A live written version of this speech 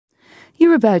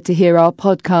You're about to hear our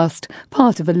podcast,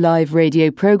 part of a live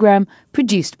radio programme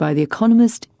produced by The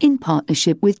Economist in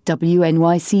partnership with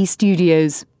WNYC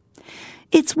Studios.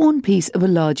 It's one piece of a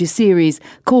larger series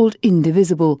called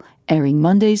Indivisible, airing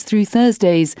Mondays through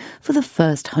Thursdays for the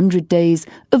first 100 days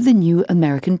of the new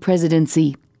American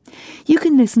presidency. You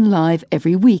can listen live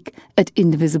every week at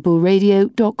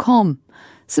indivisibleradio.com.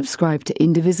 Subscribe to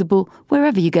Indivisible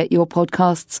wherever you get your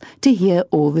podcasts to hear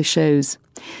all the shows.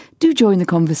 Do join the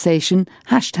conversation,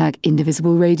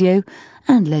 #IndivisibleRadio,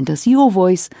 and lend us your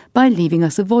voice by leaving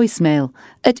us a voicemail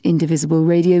at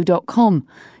indivisibleradio.com.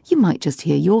 You might just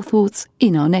hear your thoughts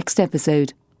in our next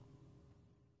episode.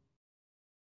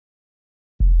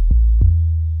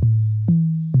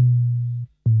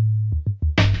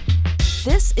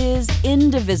 This is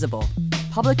Indivisible,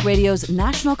 Public Radio's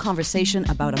national conversation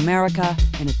about America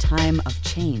in a time of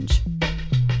change.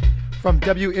 From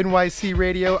WNYC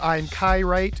Radio, I'm Kai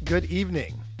Wright. Good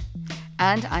evening.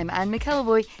 And I'm Anne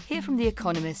McElvoy, here from The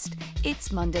Economist.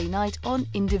 It's Monday night on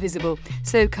Indivisible,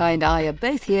 so Kai and I are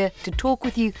both here to talk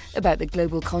with you about the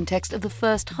global context of the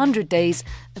first 100 days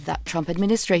of that Trump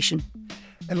administration.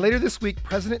 And later this week,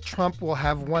 President Trump will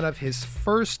have one of his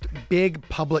first big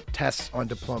public tests on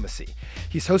diplomacy.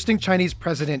 He's hosting Chinese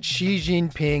President Xi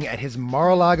Jinping at his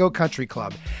Mar-a-Lago country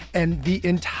club, and the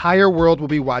entire world will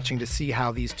be watching to see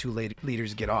how these two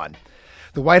leaders get on.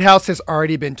 The White House has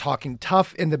already been talking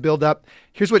tough in the build-up.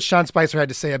 Here's what Sean Spicer had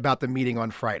to say about the meeting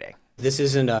on Friday. This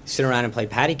isn't a sit around and play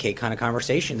patty cake kind of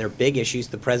conversation. They're big issues.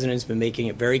 The president's been making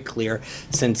it very clear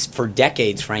for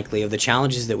decades, frankly, of the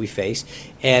challenges that we face.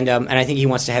 And I think he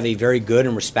wants to have a very good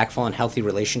and respectful and healthy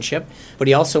relationship. But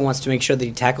he also wants to make sure that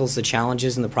he tackles the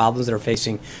challenges and the problems that are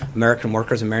facing American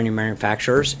workers, American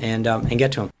manufacturers, and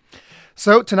get to them.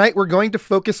 So tonight we're going to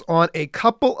focus on a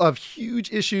couple of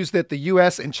huge issues that the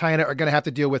U.S. and China are going to have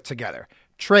to deal with together.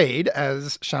 Trade,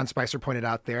 as Sean Spicer pointed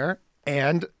out there,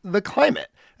 and the climate,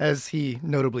 as he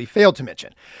notably failed to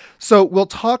mention. So we'll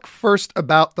talk first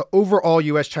about the overall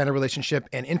U.S.-China relationship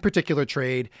and in particular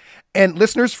trade. And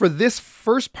listeners, for this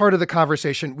first part of the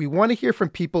conversation, we want to hear from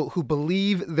people who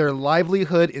believe their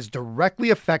livelihood is directly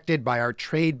affected by our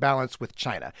trade balance with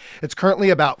China. It's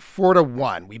currently about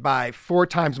 4-1. We buy 4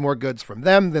 times more goods from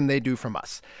them than they do from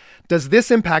us. Does this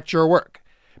impact your work?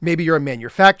 Maybe you're a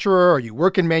manufacturer or you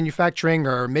work in manufacturing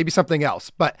or maybe something else.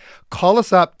 But call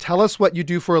us up, tell us what you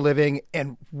do for a living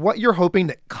and what you're hoping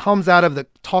that comes out of the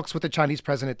talks with the Chinese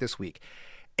president this week.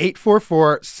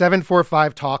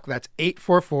 844-745-TALK. That's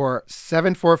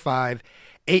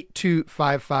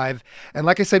 844-745-8255. And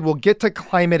like I said, we'll get to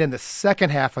climate in the second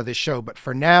half of the show. But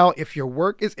for now, if your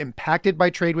work is impacted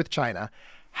by trade with China,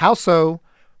 how so?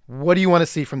 What do you want to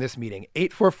see from this meeting?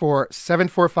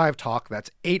 844-745-TALK.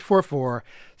 That's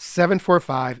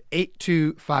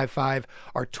 844-745-8255.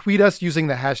 Or tweet us using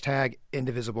the hashtag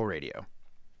 #IndivisibleRadio.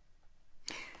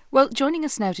 Well, joining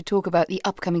us now to talk about the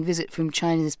upcoming visit from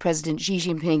China's President Xi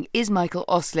Jinping is Michael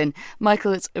Oslin.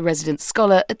 Michael is a resident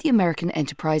scholar at the American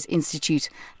Enterprise Institute,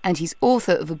 and he's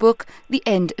author of a book, The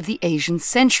End of the Asian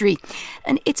Century.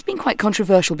 And it's been quite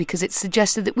controversial because it's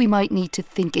suggested that we might need to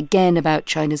think again about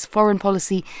China's foreign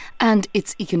policy and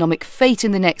its economic fate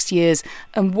in the next years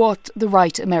and what the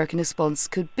right American response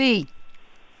could be.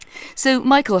 So,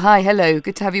 Michael, hi, hello.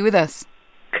 Good to have you with us.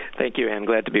 Thank you, Anne.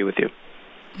 Glad to be with you.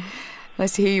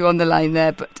 Nice to hear you on the line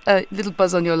there, but a little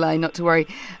buzz on your line, not to worry.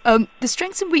 The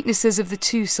strengths and weaknesses of the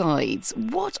two sides,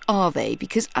 what are they?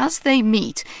 Because as they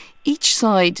meet, each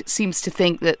side seems to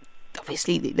think that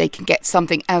obviously they can get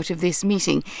something out of this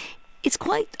meeting. It's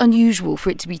quite unusual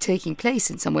for it to be taking place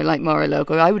in somewhere like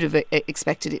Mar-a-Lago. I would have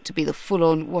expected it to be the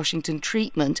full-on Washington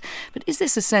treatment. But is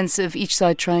this a sense of each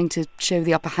side trying to show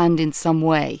the upper hand in some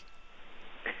way?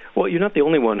 Well, you're not the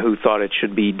only one who thought it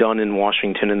should be done in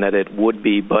Washington and that it would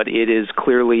be, but it is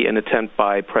clearly an attempt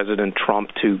by President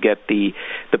Trump to get the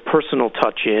personal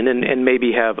touch in and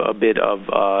maybe have a bit of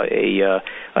a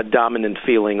dominant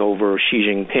feeling over Xi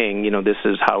Jinping. You know, this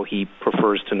is how he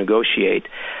prefers to negotiate.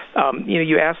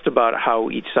 You asked about how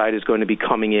each side is going to be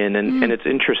coming in, and it's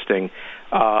interesting.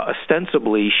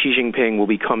 Ostensibly, Xi Jinping will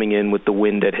be coming in with the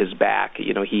wind at his back.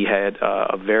 You know, he had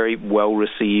a very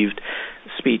well-received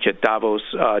speech at Davos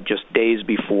just days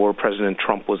before President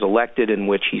Trump was elected, in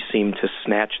which he seemed to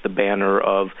snatch the banner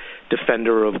of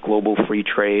defender of global free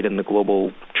trade and the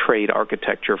global trade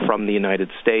architecture from the United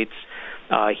States.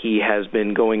 He has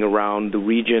been going around the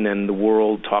region and the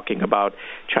world talking about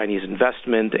Chinese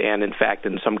investment and, in fact,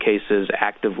 in some cases,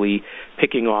 actively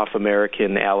picking off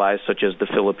American allies such as the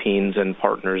Philippines and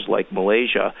partners like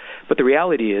Malaysia. But the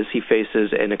reality is he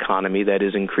faces an economy that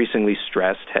is increasingly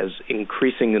stressed, has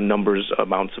increasing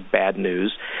amounts of bad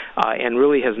news, and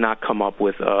really has not come up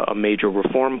with a major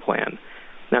reform plan.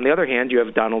 Now, on the other hand, you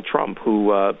have Donald Trump,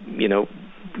 who,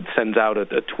 sends out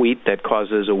a tweet that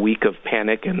causes a week of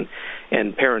panic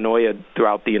and paranoia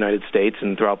throughout the United States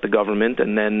and throughout the government,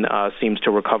 and then seems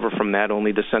to recover from that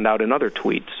only to send out another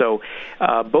tweet. So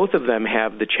both of them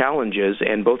have the challenges,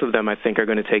 and both of them, I think, are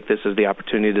going to take this as the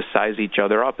opportunity to size each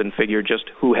other up and figure just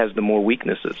who has the more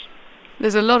weaknesses.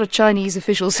 There's a lot of Chinese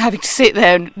officials having to sit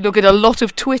there and look at a lot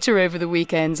of Twitter over the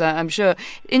weekends, I'm sure.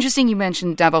 Interesting you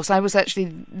mentioned Davos. I was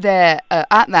actually there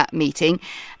at that meeting,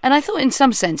 and I thought in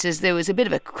some senses there was a bit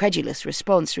of a credulous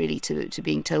response, really, to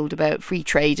being told about free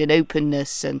trade and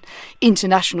openness and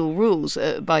international rules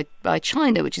by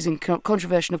China, which is in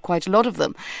contravention of quite a lot of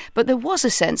them. But there was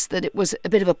a sense that it was a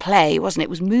bit of a play, wasn't it?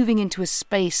 It was moving into a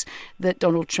space that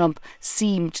Donald Trump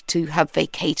seemed to have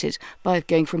vacated by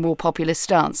going for a more populist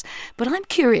stance. But I'm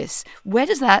curious, where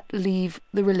does that leave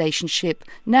the relationship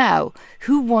now?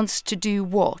 Who wants to do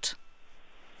what?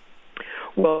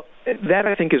 Well, that,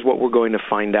 I think, is what we're going to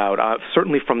find out,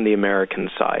 certainly from the American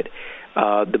side.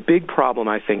 The big problem,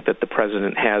 I think, that the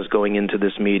president has going into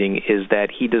this meeting is that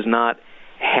he does not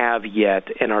have yet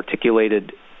an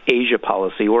articulated Asia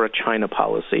policy or a China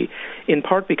policy, in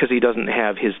part because he doesn't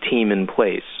have his team in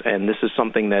place. And this is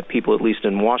something that people, at least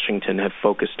in Washington, have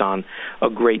focused on a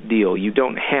great deal. You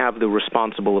don't have the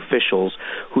responsible officials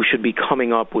who should be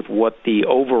coming up with what the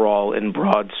overall and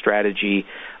broad strategy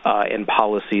and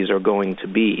policies are going to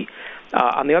be.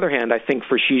 On the other hand, I think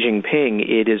for Xi Jinping,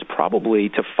 it is probably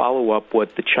to follow up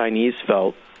what the Chinese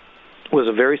felt was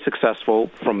a very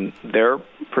successful, from their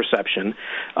perception,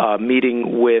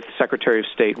 meeting with Secretary of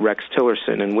State Rex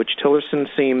Tillerson, in which Tillerson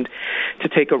seemed to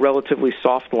take a relatively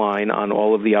soft line on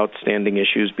all of the outstanding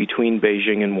issues between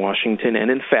Beijing and Washington,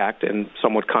 and in fact, and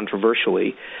somewhat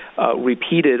controversially,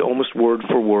 repeated almost word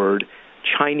for word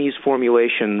Chinese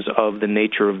formulations of the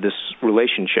nature of this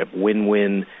relationship,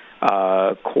 win-win,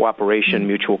 cooperation,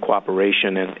 mutual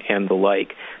cooperation, and the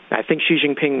like. I think Xi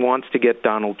Jinping wants to get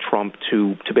Donald Trump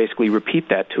to basically repeat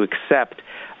that, to accept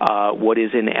what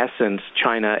is in essence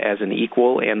China as an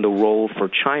equal and the role for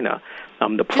China.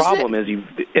 The problem, as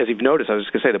you've noticed, I was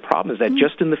just going to say, the problem is that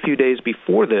just in the few days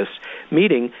before this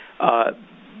meeting,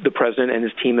 the president and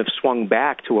his team have swung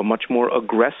back to a much more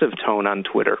aggressive tone on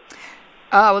Twitter.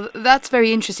 Well, that's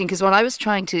very interesting, because what I was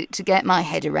trying to get my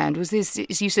head around was this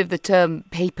use of the term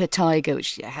paper tiger,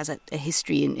 which has a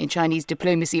history in Chinese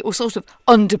diplomacy, or sort of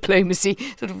undiplomacy,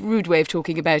 sort of rude way of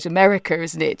talking about America,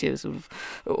 isn't it? It was sort of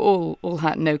all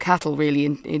hat and no cattle, really,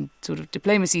 in sort of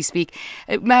diplomacy speak.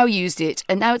 Mao used it,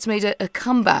 and now it's made a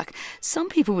comeback. Some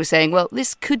people were saying, well,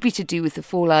 this could be to do with the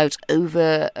fallout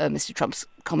over Mr. Trump's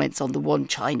comments on the one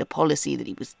China policy, that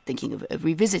he was thinking of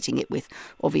revisiting it with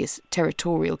obvious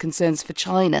territorial concerns for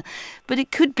China. But it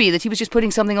could be that he was just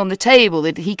putting something on the table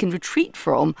that he can retreat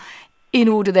from in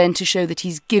order then to show that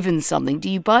he's given something. Do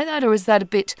you buy that, or is that a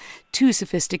bit too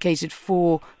sophisticated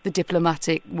for the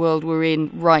diplomatic world we're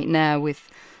in right now with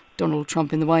Donald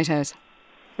Trump in the White House?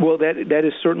 Well, that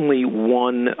is certainly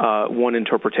one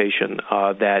interpretation,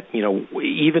 that,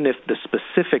 even if the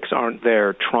specifics aren't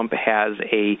there, Trump has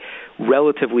a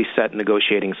relatively set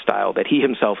negotiating style that he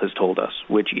himself has told us,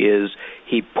 which is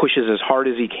he pushes as hard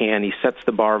as he can, he sets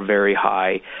the bar very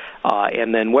high,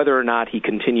 and then whether or not he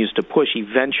continues to push,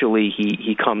 eventually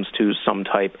he comes to some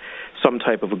type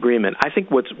of agreement. I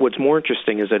think what's more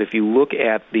interesting is that if you look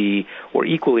at or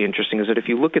equally interesting is that if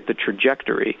you look at the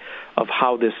trajectory of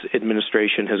how this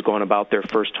administration has gone about their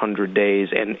first 100 days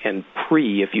and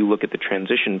if you look at the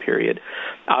transition period,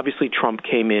 obviously Trump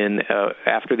came in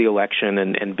after the election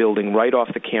and building right off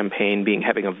the campaign,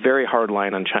 having a very hard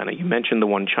line on China. You mentioned the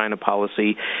one China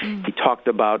policy. He talked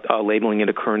about labeling it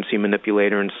a currency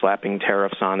manipulator and slapping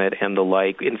tariffs on it and the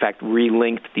like. In fact,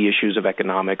 relinked the issues of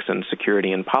economics and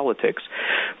security and politics.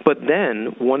 But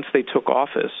then, once they took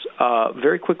office,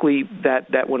 very quickly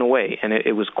that went away, and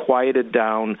it was quieted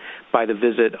down by the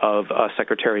visit of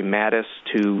Secretary Mattis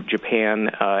to Japan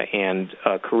and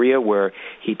Korea, where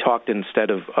he talked, instead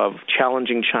of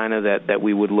challenging China, that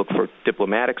we would look for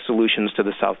diplomatic solutions to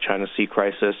the South China Sea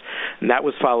crisis, and that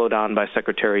was followed on by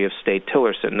Secretary of State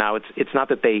Tillerson. Now, it's not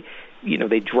that they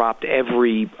dropped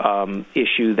every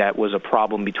issue that was a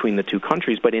problem between the two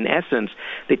countries. But in essence,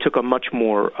 they took a much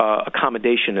more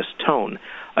accommodationist tone.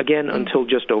 Again, until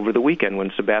just over the weekend, when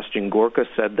Sebastian Gorka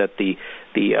said that the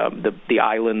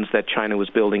islands that China was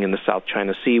building in the South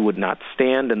China Sea would not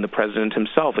stand, and the president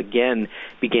himself again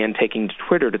began taking to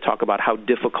Twitter to talk about how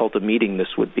difficult a meeting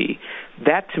this would be.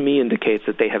 That, to me, indicates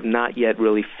that they have not yet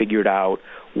really figured out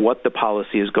what the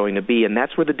policy is going to be, and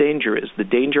that's where the danger is. The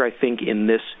danger, I think, in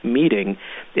this meeting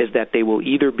is that they will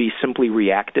either be simply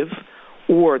reactive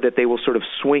or that they will sort of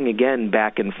swing again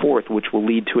back and forth, which will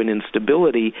lead to an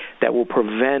instability that will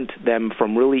prevent them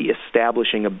from really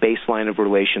establishing a baseline of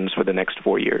relations for the next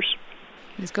 4 years.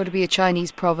 There's got to be a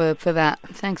Chinese proverb for that.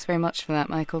 Thanks very much for that,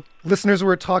 Michael. Listeners,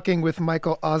 we're talking with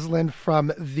Michael Osland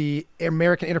from the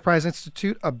American Enterprise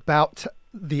Institute about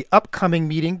the upcoming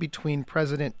meeting between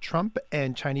President Trump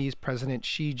and Chinese President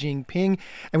Xi Jinping.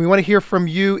 And we want to hear from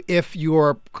you if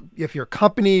your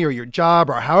company or your job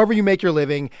or however you make your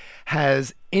living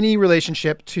has any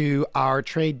relationship to our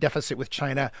trade deficit with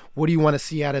China. What do you want to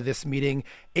see out of this meeting?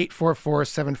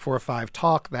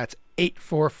 844-745-TALK. That's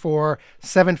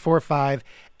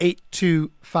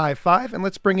 844-745-8255. And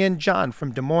let's bring in John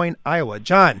from Des Moines, Iowa.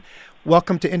 John,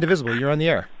 welcome to Indivisible. You're on the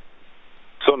air.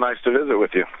 So nice to visit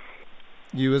with you.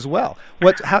 You as well.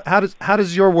 How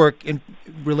does your work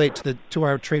relate to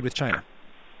our trade with China?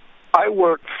 I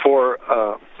work for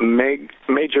a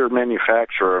major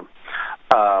manufacturer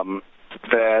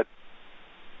that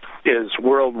is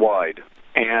worldwide,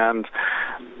 and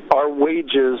our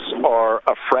wages are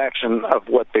a fraction of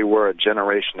what they were a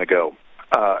generation ago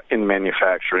in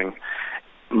manufacturing,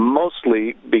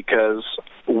 mostly because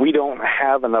we don't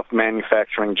have enough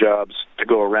manufacturing jobs to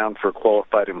go around for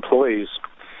qualified employees.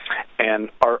 And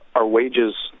our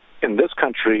wages in this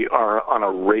country are on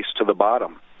a race to the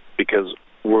bottom because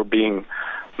we're being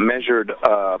measured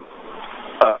to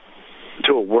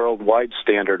a worldwide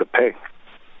standard of pay.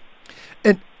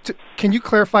 And can you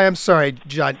clarify? I'm sorry,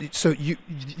 John. So you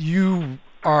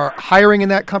are hiring in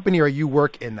that company, or you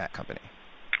work in that company?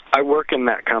 I work in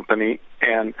that company,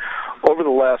 and over the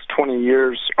last 20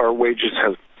 years, our wages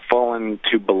have fallen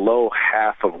to below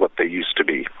half of what they used to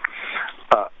be.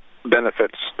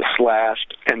 Benefits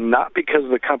slashed, and not because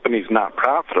the company's not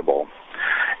profitable.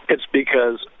 It's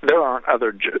because there aren't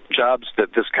other jobs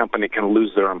that this company can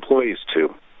lose their employees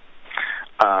to.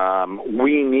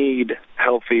 We need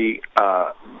healthy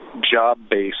job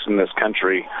base in this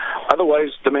country. Otherwise,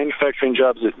 the manufacturing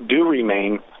jobs that do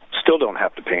remain still don't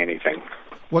have to pay anything.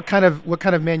 What kind of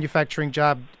manufacturing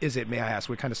job is it, may I ask?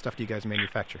 What kind of stuff do you guys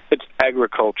manufacture? It's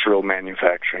agricultural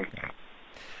manufacturing. Okay.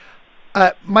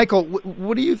 Michael,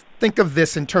 what do you think of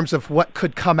this in terms of what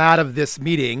could come out of this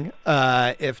meeting?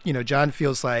 If John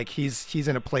feels like he's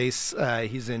in a place,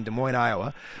 he's in Des Moines,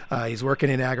 Iowa. He's working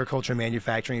in agriculture and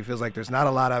manufacturing. He feels like there's not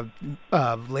a lot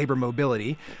of labor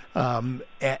mobility, and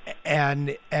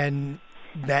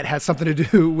that has something to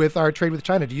do with our trade with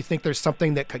China. Do you think there's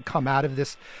something that could come out of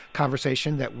this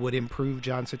conversation that would improve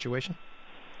John's situation?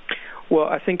 Well,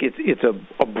 I think it's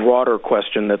a broader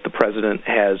question that the president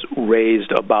has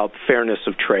raised about fairness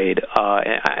of trade.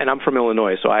 And I'm from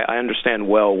Illinois, so I understand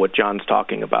well what John's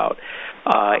talking about.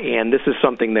 And this is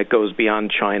something that goes beyond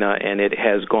China, and it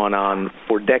has gone on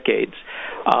for decades.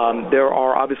 There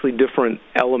are obviously different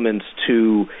elements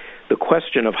to the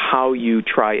question of how you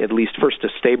try, at least first, to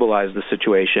stabilize the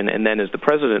situation, and then, as the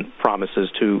president promises,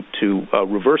 to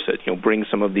reverse it, bring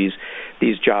some of these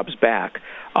jobs back.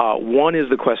 One is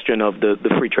the question of the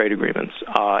free trade agreements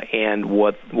and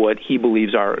what he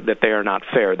believes that they are not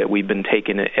fair, that we've been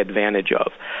taken advantage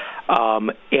of.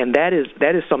 And that is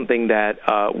something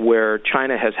that where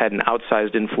China has had an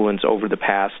outsized influence over the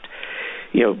past,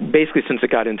 basically since it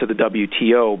got into the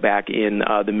WTO back in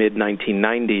the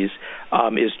mid-1990s,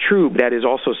 is true. But that is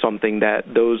also something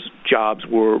that those jobs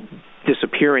were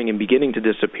disappearing and beginning to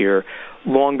disappear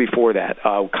long before that.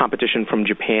 Competition from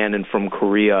Japan and from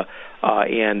Korea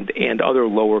and other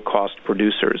lower-cost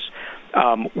producers.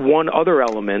 One other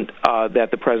element that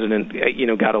the president,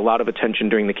 got a lot of attention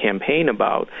during the campaign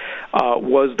about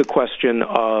was the question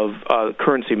of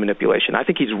currency manipulation. I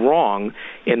think he's wrong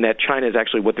in that China is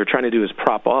actually, what they're trying to do is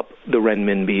prop up the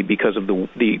renminbi because of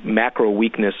the macro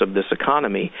weakness of this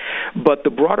economy. But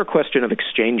the broader question of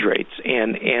exchange rates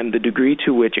and the degree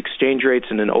to which exchange rates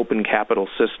in an open capital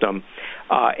system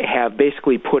have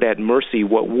basically put at mercy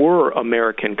what were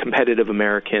competitive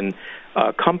American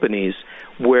companies,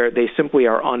 where they simply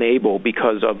are unable,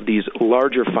 because of these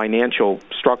larger financial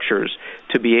structures,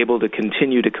 to be able to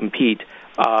continue to compete.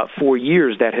 For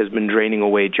years, that has been draining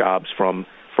away jobs from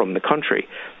from the country.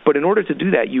 But in order to do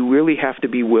that, you really have to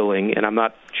be willing, and I'm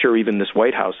not sure even this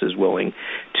White House is willing,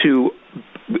 to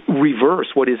reverse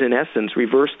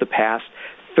the past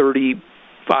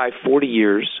 35, 40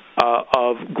 years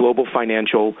of global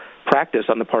financial practice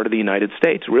on the part of the United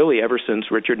States, really ever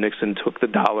since Richard Nixon took the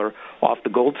dollar off the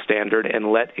gold standard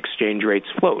and let exchange rates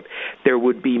float. There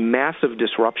would be massive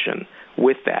disruption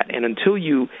with that. And until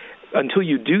you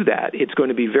do that, it's going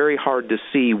to be very hard to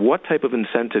see what type of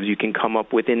incentives you can come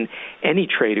up with in any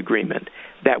trade agreement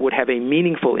that would have a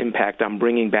meaningful impact on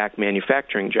bringing back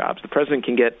manufacturing jobs. The president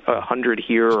can get 100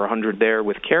 here or 100 there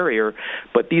with Carrier,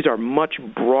 but these are much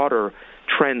broader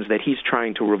trends that he's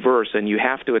trying to reverse, and you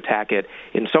have to attack it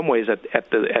in some ways at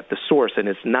the source, and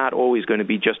it's not always going to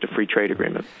be just a free trade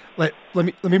agreement. Let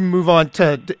me move on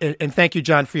to and thank you,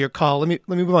 John, for your call. Let me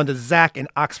move on to Zach in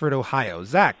Oxford, Ohio.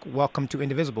 Zach, welcome to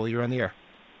Indivisible. You're on the air.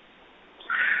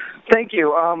 Thank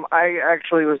you. I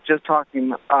actually was just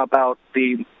talking about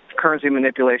the currency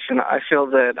manipulation. I feel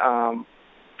that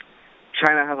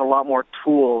China has a lot more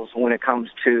tools when it comes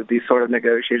to these sort of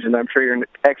negotiations. I'm sure your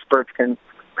experts can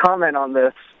comment on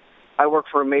this. I work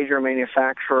for a major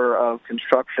manufacturer of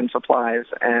construction supplies,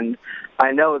 and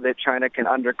I know that China can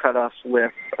undercut us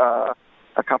with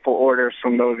a couple orders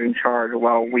from those in charge,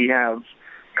 while we have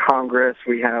Congress,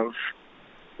 we have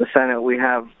the Senate, we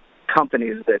have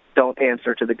companies that don't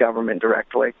answer to the government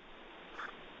directly.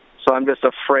 So I'm just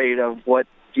afraid of what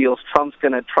deals Trump's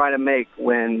going to try to make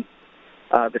when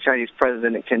the Chinese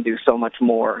president can do so much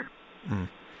more.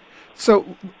 So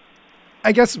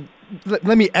I guess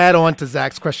let me add on to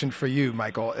Zach's question for you,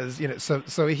 Michael.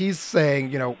 So he's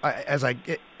saying,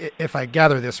 if I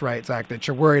gather this right, Zach, that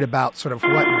you're worried about sort of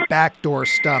what backdoor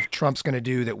stuff Trump's going to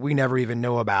do that we never even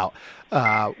know about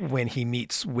when he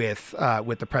meets with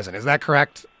the president. Is that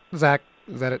correct, Zach?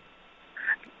 Is that it?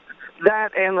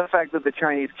 That and the fact that the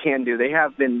Chinese can do. They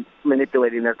have been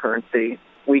manipulating their currency.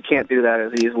 We can't do that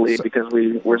as easily because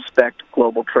we respect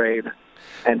global trade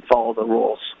and follow the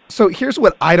rules. So here's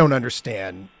what I don't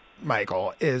understand,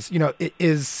 Michael, is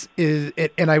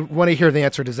and I want to hear the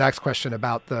answer to Zach's question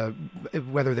about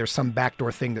whether there's some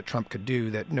backdoor thing that Trump could do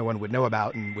that no one would know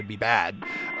about and would be bad.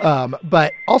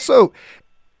 But also,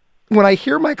 when I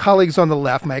hear my colleagues on the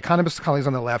left, my economist colleagues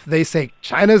on the left, they say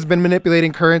China's been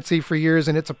manipulating currency for years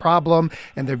and it's a problem,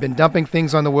 and they've been dumping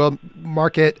things on the world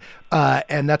market,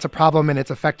 and that's a problem, and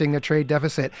it's affecting the trade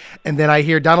deficit. And then I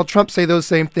hear Donald Trump say those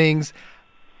same things.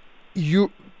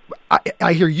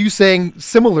 I hear you saying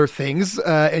similar things,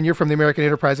 and you're from the American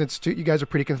Enterprise Institute. You guys are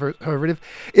pretty conservative.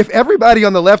 If everybody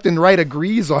on the left and right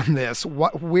agrees on this,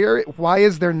 why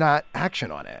is there not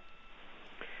action on it?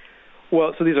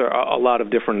 Well, so these are a lot of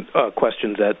different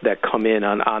questions that come in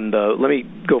on the. Let me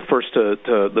go first to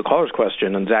the caller's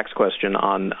question and Zach's question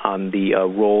on the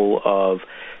role of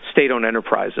state-owned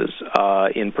enterprises,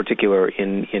 in particular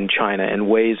in China, and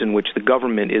ways in which the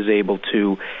government is able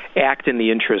to act in the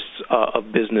interests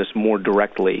of business more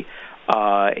directly.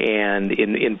 And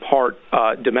in part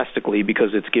domestically, because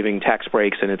it's giving tax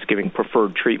breaks and it's giving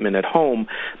preferred treatment at home,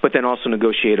 but then also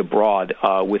negotiate abroad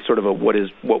with sort of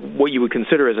what you would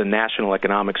consider as a national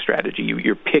economic strategy.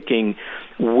 You're picking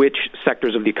which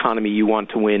sectors of the economy you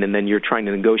want to win, and then you're trying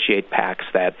to negotiate pacts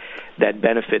that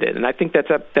benefit it. And I think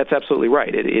that's absolutely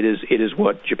right. It is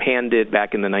what Japan did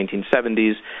back in the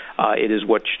 1970s. It is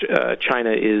what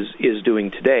China is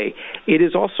doing today. It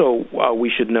is also, we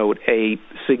should note, a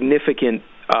significant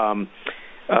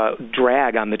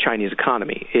drag on the Chinese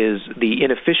economy is the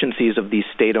inefficiencies of these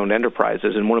state-owned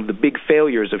enterprises. And one of the big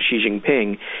failures of Xi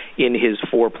Jinping in his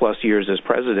 4+ years as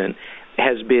president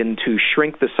has been to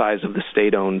shrink the size of the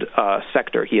state-owned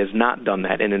sector. He has not done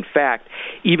that. And in fact,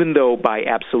 even though by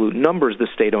absolute numbers the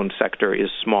state-owned sector is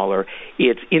smaller,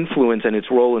 its influence and its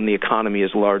role in the economy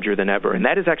is larger than ever. And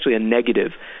that is actually a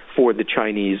negative for the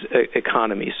Chinese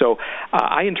economy. So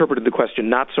I interpreted the question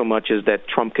not so much as that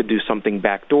Trump could do something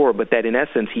backdoor, but that in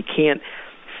essence he can't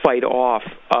fight off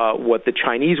what the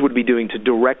Chinese would be doing to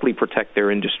directly protect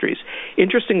their industries.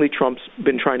 Interestingly, Trump's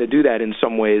been trying to do that in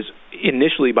some ways,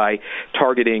 initially by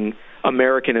targeting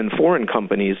American and foreign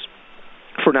companies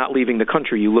for not leaving the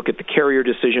country. You look at the Carrier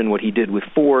decision, what he did with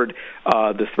Ford,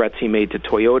 the threats he made to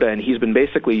Toyota, and he's been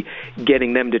basically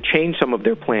getting them to change some of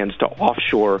their plans to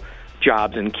offshore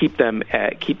jobs and keep them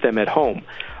at home.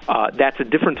 That's a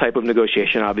different type of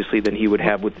negotiation, obviously, than he would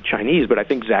have with the Chinese. But I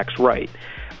think Zach's right.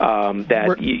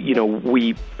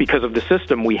 We, because of the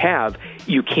system we have,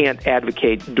 you can't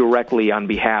advocate directly on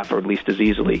behalf, or at least as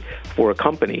easily, for a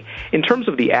company. In terms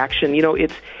of the action,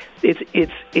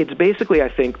 it's basically, I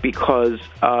think, because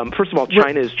first of all,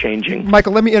 China is changing.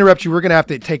 Michael, let me interrupt you. We're going to have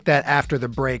to take that after the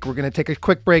break. We're going to take a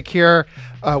quick break here.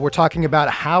 We're talking about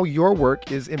how your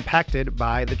work is impacted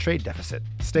by the trade deficit.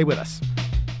 Stay with us.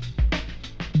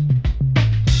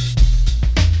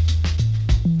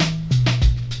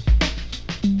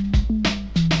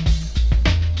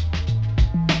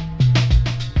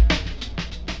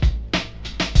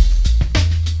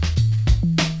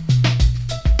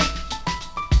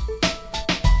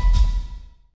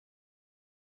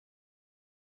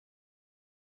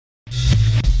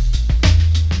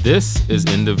 This is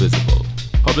Indivisible,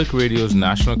 public radio's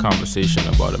national conversation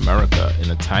about America in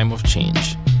a time of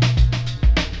change.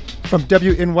 From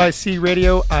WNYC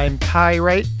Radio, I'm Kai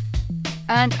Wright.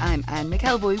 And I'm Anne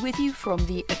McElvoy with you from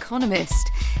The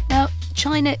Economist. Now,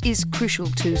 China is crucial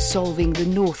to solving the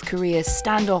North Korea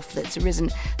standoff that's arisen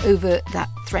over that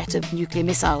threat of nuclear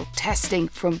missile testing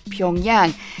from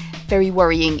Pyongyang. Very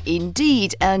worrying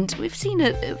indeed. And we've seen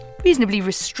a reasonably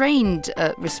restrained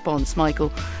response,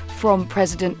 Michael, from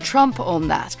President Trump on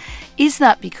that. Is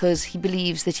that because he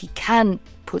believes that he can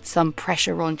put some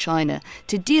pressure on China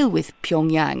to deal with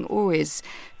Pyongyang, or is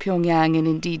Pyongyang and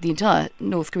indeed the entire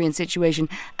North Korean situation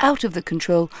out of the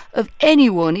control of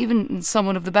anyone, even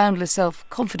someone of the boundless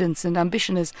self-confidence and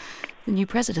ambition as the new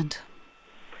president?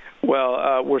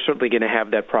 Well, we're certainly going to have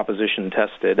that proposition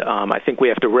tested. I think we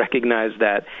have to recognize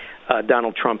that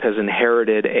Donald Trump has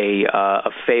inherited a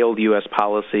failed U.S.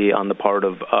 policy on the part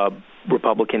of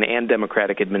Republican and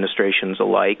Democratic administrations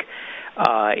alike.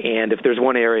 And if there's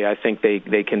one area I think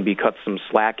they can be cut some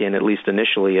slack in, at least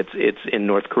initially, it's in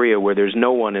North Korea, where there's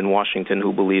no one in Washington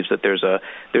who believes that there's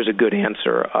a good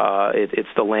answer. It's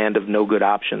the land of no good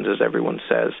options, as everyone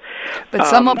says. But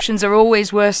some options are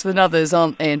always worse than others,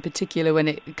 aren't they? In particular, when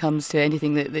it comes to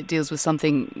anything that deals with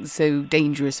something so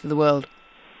dangerous for the world.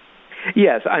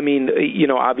 Yes, I mean,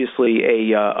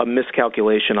 obviously a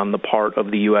miscalculation on the part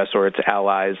of the U.S. or its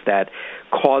allies that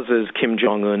causes Kim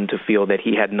Jong-un to feel that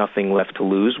he had nothing left to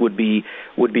lose would be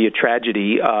a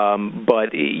tragedy. But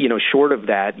short of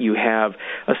that, you have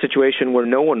a situation where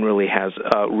no one really has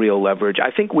real leverage. I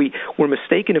think we're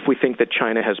mistaken if we think that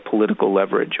China has political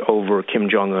leverage over Kim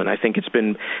Jong-un. I think it's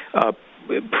been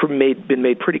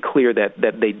made pretty clear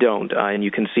that they don't, and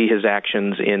you can see his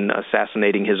actions in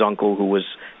assassinating his uncle, who was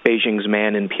Beijing's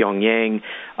man in Pyongyang,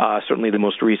 certainly the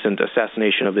most recent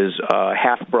assassination of his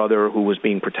half-brother, who was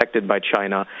being protected by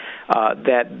China,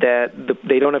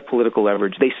 they don't have political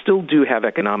leverage. They still do have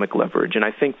economic leverage, and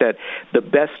I think that the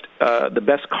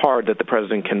best card that the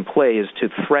president can play is to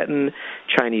threaten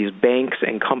Chinese banks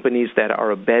and companies that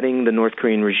are abetting the North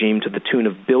Korean regime to the tune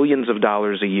of billions of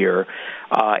dollars a year,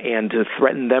 and to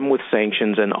threaten them with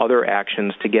sanctions and other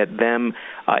actions to get them,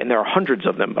 and there are hundreds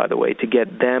of them, by the way, to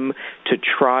get them to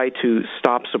try to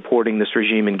stop supporting this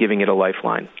regime and giving it a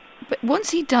lifeline. But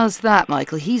once he does that,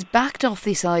 Michael, he's backed off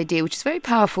this idea, which is a very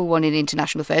powerful one in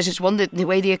international affairs. It's one that the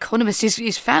way The Economist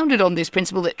is founded on this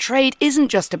principle that trade isn't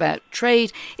just about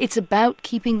trade, it's about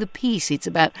keeping the peace. It's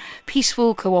about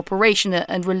peaceful cooperation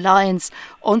and reliance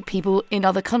on people in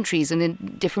other countries and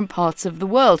in different parts of the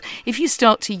world. If you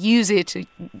start to use it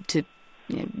to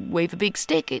wave a big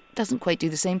stick, it doesn't quite do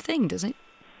the same thing, does it?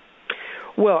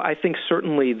 Well, I think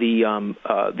certainly the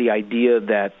idea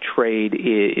that trade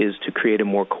is to create a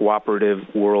more cooperative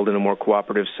world and a more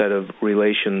cooperative set of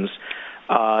relations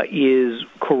is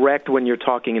correct when you're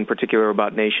talking in particular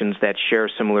about nations that share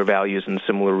similar values and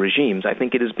similar regimes. I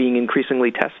think it is being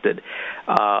increasingly tested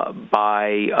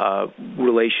by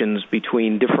relations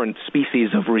between different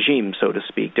species of regimes, so to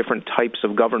speak, different types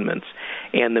of governments,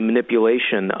 and the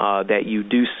manipulation that you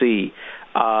do see.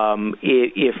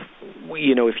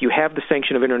 If you have the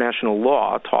sanction of international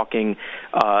law talking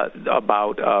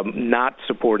about not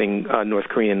supporting North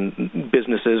Korean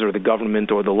businesses or the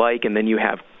government or the like, and then you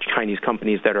have Chinese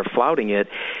companies that are flouting it,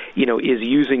 is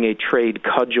using a trade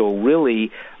cudgel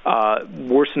really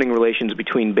worsening relations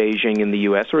between Beijing and the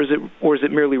U.S., or is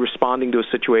it merely responding to a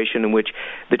situation in which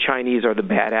the Chinese are the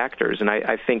bad actors? And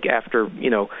I think after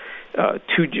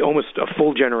almost a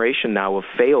full generation now of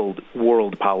failed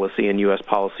world policy and U.S.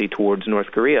 policy towards North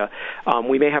Korea,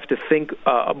 we may have to think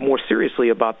more seriously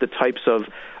about the types of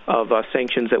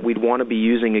sanctions that we'd want to be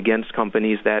using against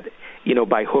companies that,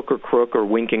 by hook or crook or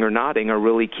winking or nodding, are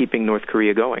really keeping North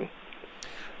Korea going.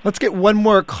 Let's get one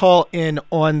more call in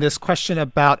on this question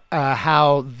about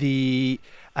how the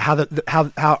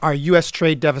how our U.S.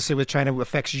 trade deficit with China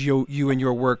affects you and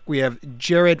your work. We have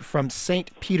Jared from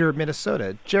St. Peter,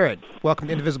 Minnesota. Jared, welcome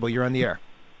to Indivisible. You're on the air.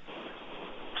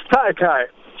 Hi, Kai.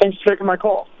 Thanks for taking my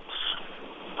call.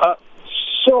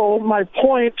 So my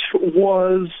point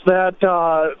was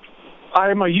that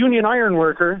I'm a union iron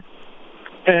worker,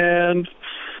 and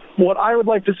what I would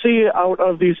like to see out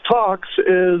of these talks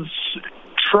is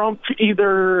Trump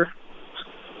either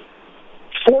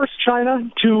force China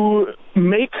to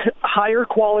make higher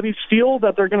quality steel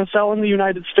that they're going to sell in the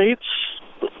United States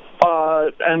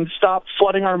and stop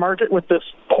flooding our market with this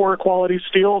poor quality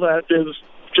steel that is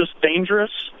just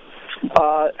dangerous.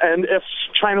 And if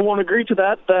China won't agree to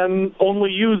that, then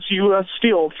only use U.S.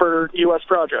 steel for U.S.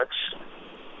 projects.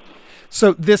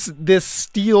 So this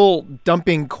steel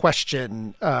dumping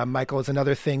question, Michael, is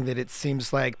another thing that it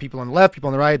seems like people on the left, people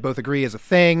on the right, both agree is a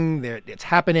thing. It's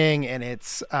happening, and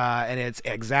it's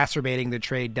exacerbating the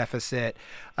trade deficit.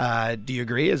 Do you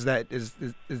agree? Does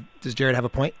Jared have a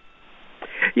point?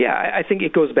 Yeah, I think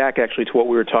it goes back actually to what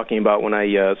we were talking about when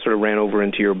I sort of ran over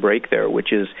into your break there,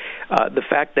 which is the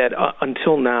fact that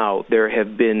until now there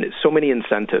have been so many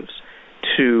incentives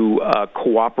to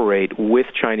cooperate with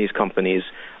Chinese companies,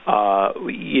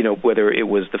 whether it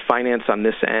was the finance on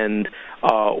this end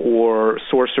or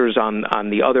sourcers on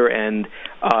the other end,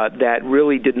 that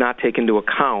really did not take into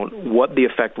account what the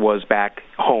effect was back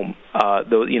home.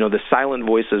 The silent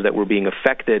voices that were being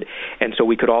affected, and so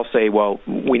we could all say, well,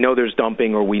 we know there's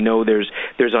dumping or we know there's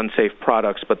unsafe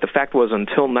products, but the fact was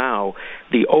until now,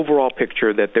 the overall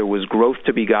picture that there was growth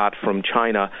to be got from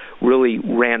China really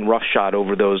ran roughshod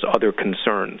over those other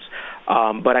concerns.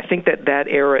 But I think that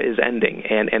era is ending,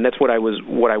 and that's what I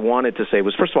wanted to say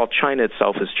was, first of all, China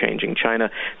itself is changing. China,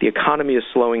 the economy is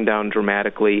slowing down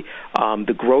dramatically.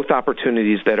 The growth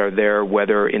opportunities that are there,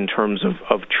 whether in terms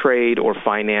of trade or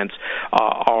finance,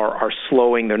 are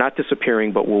slowing. They're not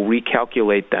disappearing, but we'll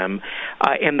recalculate them.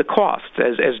 And the costs,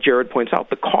 as Jared points out,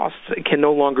 the costs can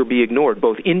no longer be ignored,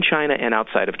 both in China and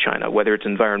outside of China, whether it's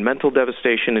environmental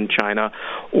devastation in China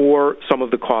or some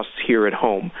of the costs here at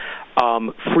home.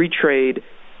 Free trade,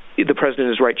 the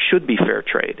president is right, should be fair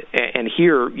trade. And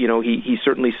here, he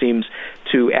certainly seems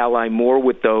to ally more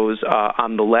with those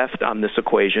on the left on this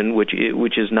equation, which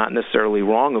is not necessarily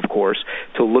wrong, of course,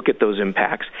 to look at those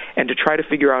impacts and to try to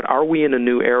figure out, are we in a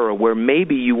new era where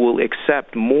maybe you will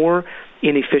accept more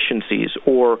inefficiencies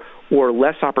or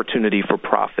less opportunity for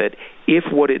profit if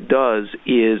what it does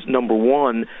is, number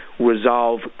one,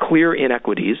 resolve clear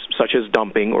inequities, such as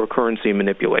dumping or currency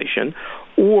manipulation,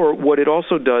 or what it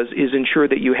also does is ensure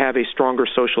that you have a stronger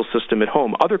social system at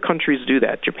home. Other countries do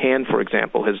that. Japan, for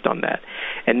example, has done that.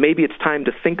 And maybe it's time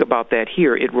to think about that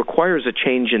here. It requires a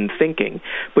change in thinking,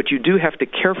 but you do have to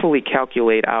carefully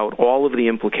calculate out all of the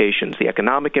implications, the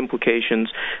economic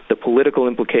implications, the political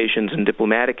implications, and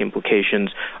diplomatic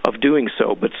implications of doing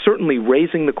so. But certainly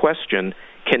raising the question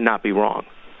cannot be wrong.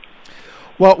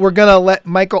 Well, we're going to let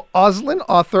Michael Auslin,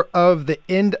 author of The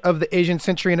End of the Asian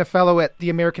Century and a fellow at the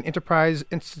American Enterprise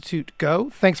Institute, go.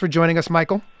 Thanks for joining us,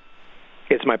 Michael.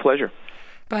 It's my pleasure.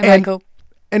 Bye, Michael.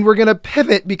 And we're going to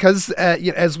pivot because,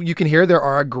 as you can hear, there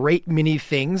are a great many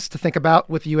things to think about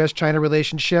with the U.S.-China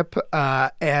relationship,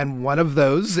 and one of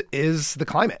those is the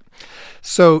climate.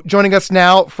 So joining us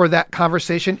now for that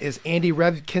conversation is Andy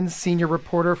Revkin, senior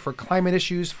reporter for climate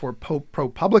issues for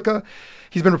ProPublica.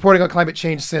 He's been reporting on climate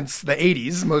change since the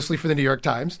 80s, mostly for the New York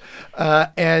Times,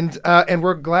 and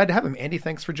we're glad to have him. Andy,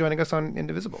 thanks for joining us on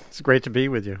Indivisible. It's great to be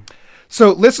with you.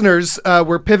 So listeners,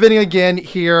 we're pivoting again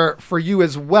here for you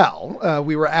as well.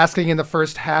 We were asking in the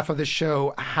first half of the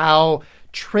show how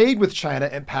trade with China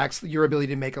impacts your ability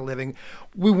to make a living.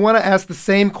 We want to ask the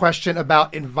same question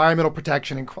about environmental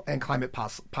protection and climate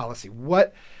policy.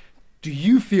 What do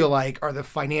you feel like are the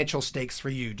financial stakes for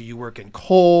you? Do you work in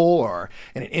coal or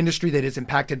in an industry that is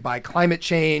impacted by climate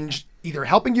change, either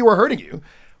helping you or hurting you?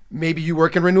 Maybe you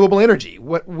work in renewable energy.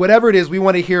 Whatever it is, we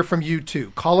want to hear from you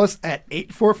too. Call us at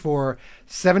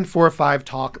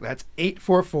 844-745-TALK. That's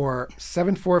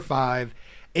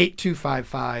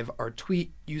 844-745-8255, or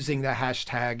tweet using the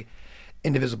hashtag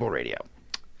Indivisible Radio.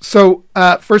 So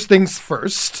first things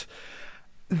first,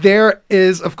 there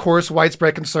is, of course,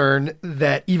 widespread concern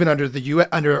that even under the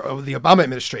Obama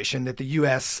administration, that the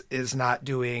U.S.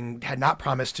 had not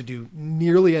promised to do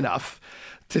nearly enough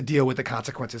to deal with the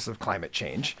consequences of climate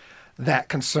change. That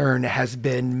concern has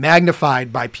been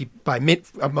magnified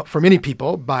for many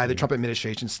people by the Trump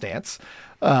administration's stance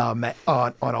on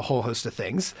a whole host of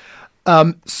things.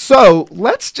 So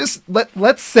let's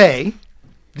say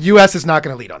the U.S. is not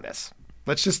going to lead on this.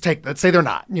 Let's say they're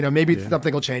not. Maybe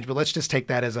something will change, but let's just take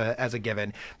that as a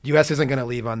given. The U.S. isn't going to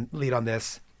lead on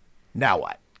this. Now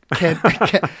what?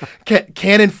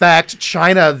 Can in fact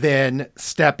China then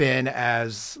step in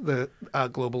as the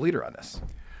global leader on this?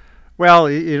 Well,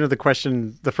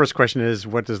 the first question is,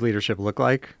 what does leadership look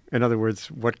like? In other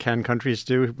words, what can countries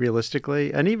do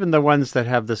realistically? And even the ones that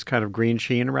have this kind of green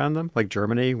sheen around them, like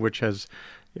Germany, which has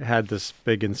had this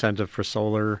big incentive for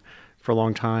solar for a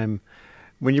long time.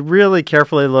 When you really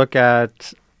carefully look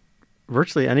at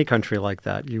virtually any country like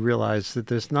that, you realize that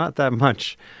there's not that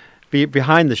much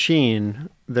behind the sheen.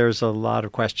 There's a lot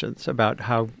of questions about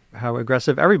how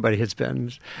aggressive everybody has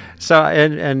been. So,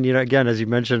 and again, as you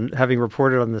mentioned, having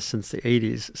reported on this since the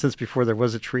 80s, since before there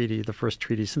was a treaty, the first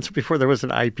treaty, since before there was an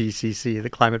IPCC, the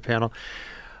climate panel,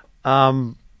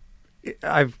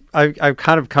 I've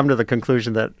kind of come to the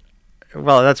conclusion that,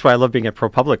 well, that's why I love being at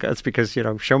ProPublica. It's because,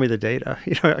 show me the data.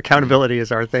 Accountability is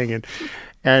our thing.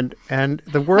 And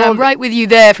the world... I'm right with you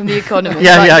there from The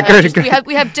Economist. Good.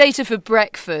 We have data for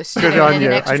breakfast. Good on and you.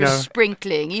 an extra I know.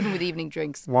 Sprinkling, even with evening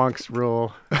drinks. Wonk's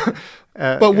rule.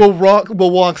 But will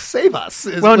Wonk save us?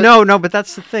 No, but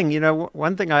that's the thing.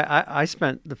 One thing I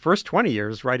spent the first 20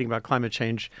 years writing about climate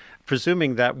change,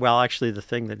 presuming that, well, actually the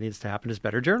thing that needs to happen is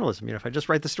better journalism. If I just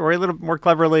write the story a little more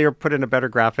cleverly or put in a better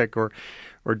graphic or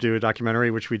do a documentary,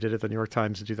 which we did at the New York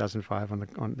Times in 2005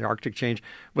 on the Arctic change,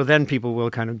 well, then people will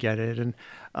kind of get it. And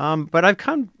but I've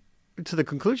come to the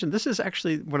conclusion this is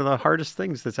actually one of the hardest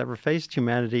things that's ever faced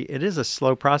humanity. It is a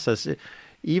slow process.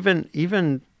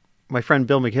 Even my friend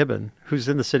Bill McKibben, who's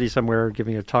in the city somewhere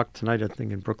giving a talk tonight, I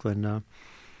think in Brooklyn.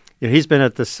 He's been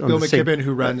at this. Bill McKibben,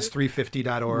 who runs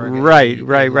 350.org, right,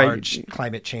 large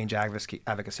climate change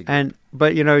advocacy group.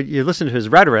 But you listen to his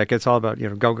rhetoric; it's all about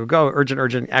go,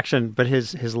 urgent action. But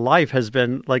his life has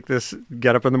been like this: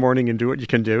 get up in the morning and do what you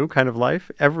can do kind of life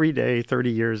every day.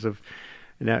 30 years of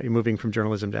now moving from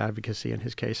journalism to advocacy in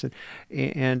his case,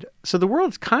 and so the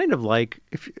world's kind of like,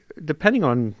 depending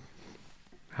on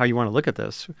how you want to look at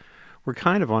this, we're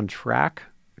kind of on track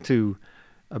to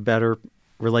a better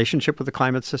relationship with the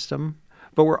climate system,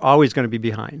 but we're always going to be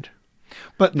behind.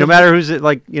 But no matter who's it,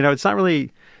 it's not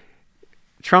really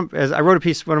Trump. As I wrote a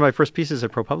piece, one of my first pieces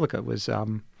at ProPublica was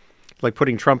like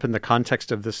putting Trump in the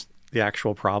context of the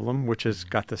actual problem, which has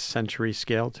got this century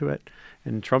scale to it.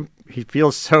 And Trump, he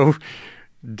feels so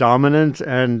dominant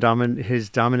and he's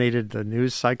dominated the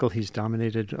news cycle. He's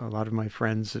dominated a lot of my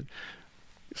friends'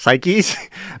 psyches,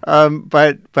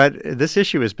 but this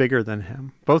issue is bigger than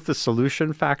him. Both the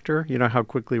solution factor, how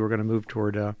quickly we're going to move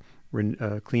toward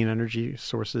clean energy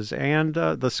sources, and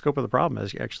the scope of the problem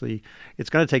is actually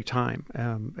it's going to take time,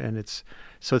 and it's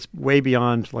way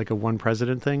beyond like a one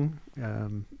president thing.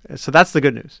 So that's the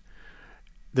good news.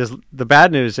 The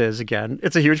bad news is, again,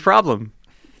 it's a huge problem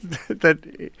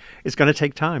that it's going to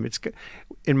take time. It's,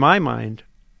 in my mind.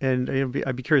 And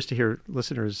I'd be curious to hear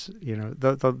listeners,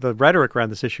 the rhetoric around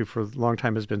this issue for a long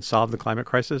time has been solve the climate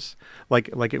crisis,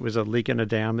 like it was a leak in a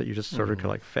dam that you just sort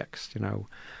of fixed,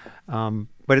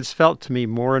 But it's felt to me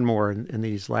more and more in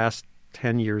these last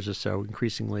 10 years or so,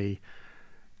 increasingly,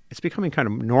 it's becoming kind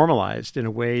of normalized in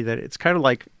a way that it's kind of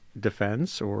like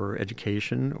defense or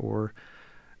education or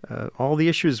all the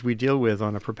issues we deal with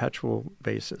on a perpetual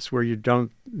basis, where you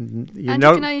don't,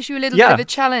 can I issue a little bit of a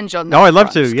challenge on that? No, I'd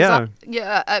love to.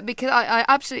 Yeah, because I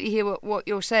absolutely hear what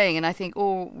you're saying, and I think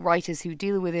all writers who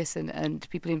deal with this and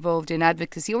people involved in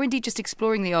advocacy, or indeed just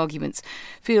exploring the arguments,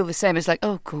 feel the same as like,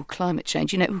 oh, cool, climate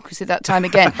change. Because at that time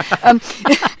again.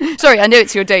 Sorry, I know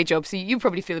it's your day job, so you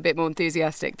probably feel a bit more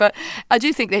enthusiastic, but I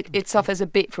do think that it suffers a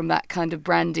bit from that kind of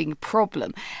branding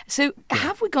problem. So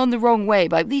have we gone the wrong way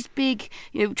by these big,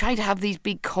 trying to have these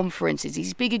big conferences,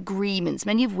 these big agreements,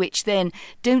 many of which then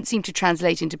don't seem to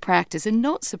translate into practice, and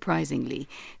not surprisingly,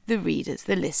 the readers,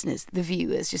 the listeners, the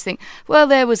viewers just think, well,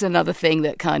 there was another thing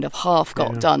that kind of half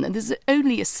got done, and there's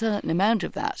only a certain amount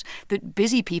of that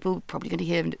busy people, probably going to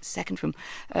hear in a second from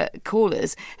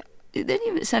callers, there's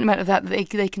only a certain amount of that they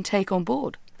can take on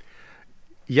board.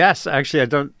 Yes, actually, I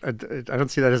don't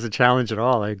see that as a challenge at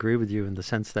all. I agree with you in the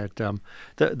sense that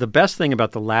the best thing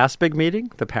about the last big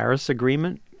meeting, the Paris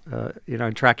Agreement,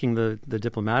 tracking the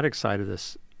diplomatic side of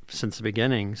this since the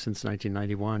beginning, since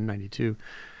 1991, 92,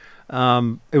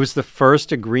 it was the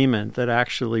first agreement that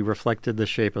actually reflected the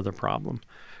shape of the problem.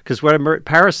 Because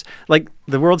Paris, like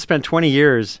the world spent 20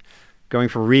 years going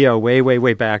from Rio way, way,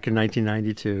 way back in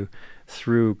 1992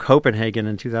 through Copenhagen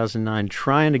in 2009,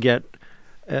 trying to get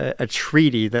a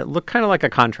treaty that looked kind of like a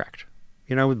contract,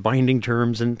 with binding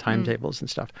terms and timetables and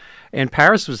stuff. And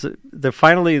Paris was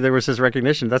finally there was this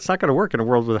recognition that's not going to work in a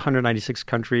world with 196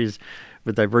 countries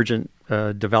with divergent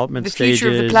development the stages.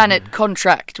 Future of the Planet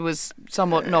contract was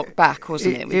somewhat knocked back,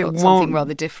 wasn't it? We got something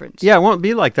rather different. Yeah, it won't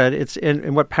be like that. It's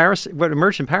in what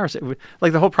emerged in Paris.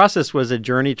 Like the whole process was a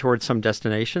journey towards some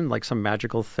destination, like some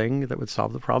magical thing that would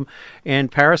solve the problem.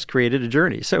 And Paris created a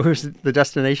journey. So the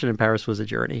destination in Paris was a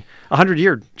journey,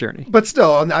 100-year journey. But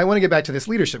still, I want to get back to this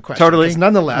leadership question. Totally. Because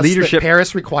nonetheless, leadership.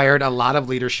 Paris required a lot of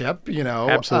leadership,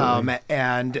 Absolutely.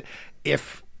 And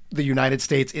if the United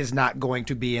States is not going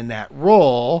to be in that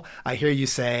role, I hear you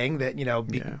saying that,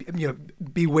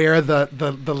 beware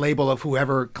the label of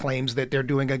whoever claims that they're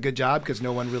doing a good job, because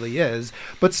no one really is.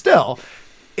 But still,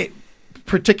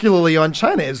 particularly on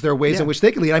China, is there ways in which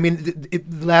they can lead? I mean,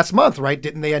 last month, right,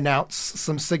 didn't they announce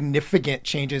some significant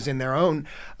changes in their own,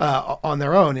 on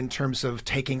their own, in terms of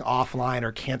taking offline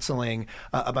or canceling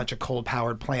a bunch of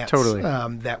coal-powered plants? Totally.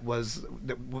 That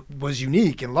was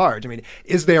unique and large. I mean,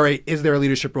 is there a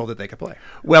leadership role that they could play?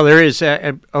 Well, there is.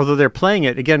 Although they're playing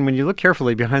it again, when you look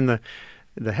carefully behind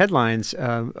the headlines,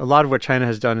 a lot of what China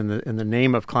has done in the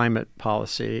name of climate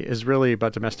policy is really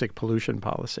about domestic pollution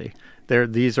policy.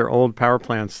 These are old power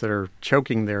plants that are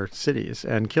choking their cities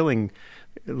and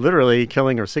literally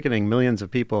killing or sickening millions of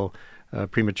people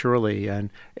prematurely, and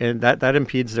that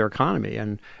impedes their economy.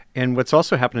 And what's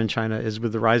also happened in China is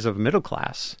with the rise of middle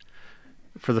class,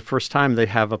 for the first time they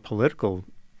have a political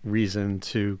reason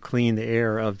to clean the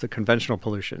air of the conventional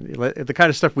pollution, the kind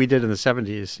of stuff we did in the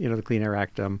 70s, the Clean Air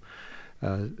Act.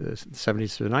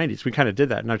 70s to the 90s. We kind of did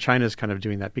that. Now China's kind of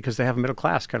doing that because they have a middle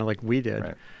class, kind of like we did.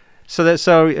 Right.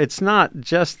 So it's not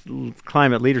just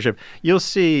climate leadership. You'll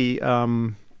see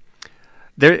they're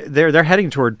heading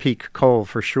toward peak coal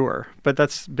for sure. But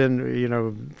that's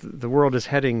been, the world is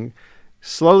heading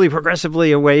slowly,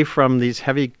 progressively away from these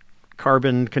heavy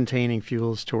carbon-containing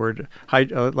fuels toward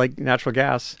like natural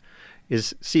gas.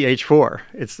 Is CH4.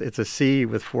 It's a C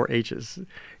with 4 H's.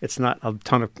 It's not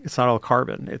it's not all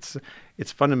carbon. It's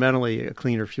fundamentally a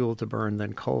cleaner fuel to burn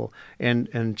than coal.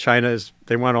 And China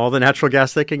they want all the natural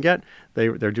gas they can get.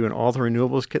 They're doing all the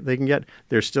renewables they can get.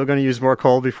 They're still going to use more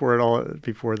coal before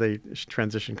they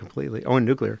transition completely. Oh, and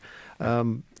nuclear.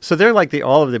 So they're like the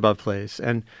all of the above place.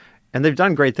 And they've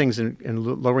done great things in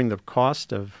lowering the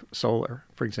cost of solar,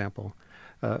 for example.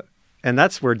 And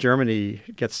that's where Germany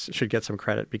should get some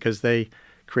credit, because they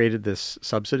created this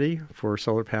subsidy for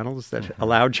solar panels that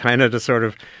allowed China to sort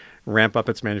of ramp up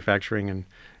its manufacturing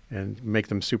and make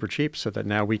them super cheap, so that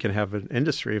now we can have an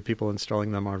industry of people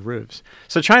installing them on roofs.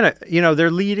 So China, they're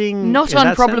leading. Not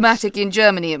unproblematic in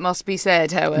Germany, it must be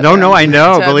said, however. No, I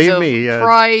know, in terms believe of me.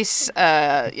 Price,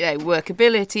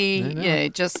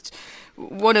 workability, just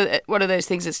one of those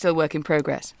things that's still work in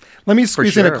progress. Let me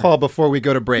squeeze in a call before we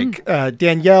go to break.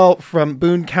 Danielle from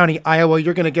Boone County, Iowa,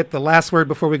 you're going to get the last word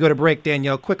before we go to break.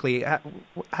 Danielle, quickly,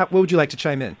 what would you like to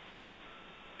chime in?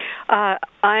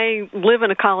 I live in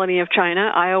a colony of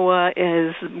China. Iowa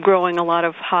is growing a lot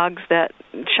of hogs that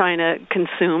China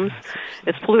consumes.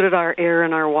 It's polluted our air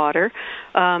and our water.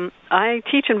 I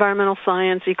teach environmental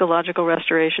science, ecological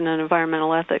restoration, and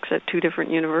environmental ethics at 2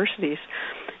 different universities.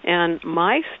 And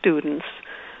my students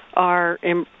are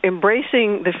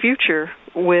embracing the future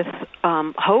with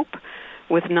hope,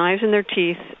 with knives in their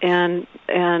teeth, and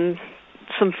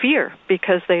some fear,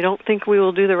 because they don't think we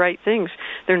will do the right things.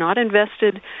 They're not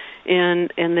invested in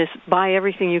this buy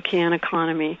everything you can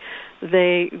economy.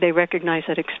 They recognize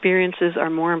that experiences are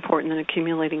more important than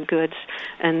accumulating goods,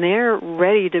 and they're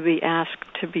ready to be asked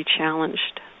to be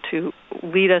challenged to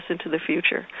lead us into the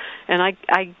future. And I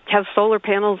have solar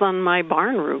panels on my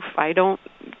barn roof. I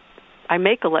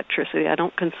make electricity. I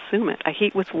don't consume it. I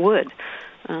heat with wood.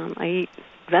 I eat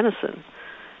venison.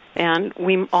 And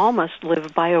we all must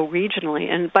live bioregionally.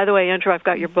 And by the way, Andrew, I've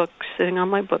got your book sitting on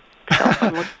my bookshelf.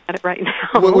 I'm looking at it right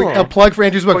now. A plug for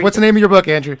Andrew's book. What's the name of your book,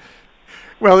 Andrew?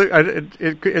 Well,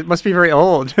 it must be very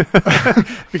old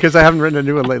because I haven't written a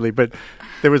new one lately. But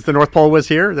there was The North Pole Was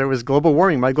Here. There was Global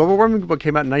Warming. My global warming book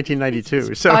came out in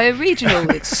 1992. So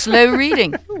bioregional. It's slow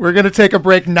reading. We're going to take a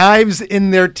break. Knives in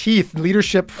their teeth.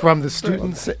 Leadership from the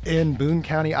students in Boone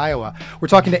County, Iowa. We're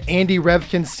talking to Andy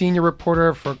Revkin, senior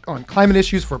reporter on climate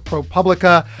issues for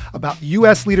ProPublica, about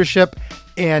U.S. leadership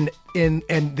and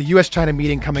the U.S.-China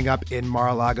meeting coming up in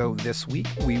Mar-a-Lago this week.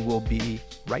 We will be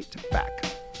right back.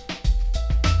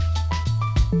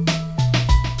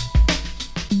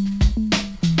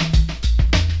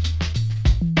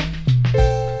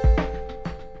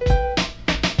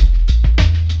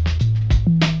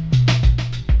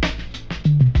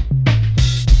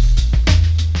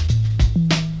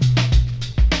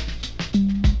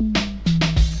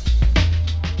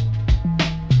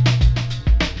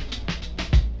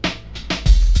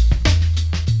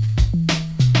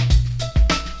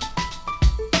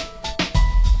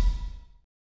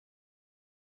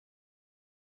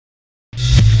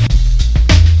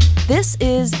 This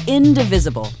is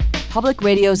Indivisible, Public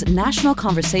Radio's national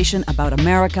conversation about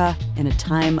America in a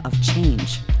time of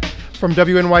change. From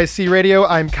WNYC Radio,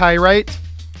 I'm Kai Wright.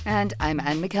 And I'm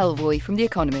Anne McElvoy from The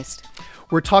Economist.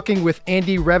 We're talking with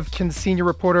Andy Revkin, senior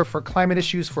reporter for climate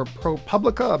issues for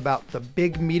ProPublica, about the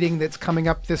big meeting that's coming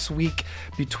up this week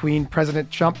between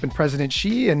President Trump and President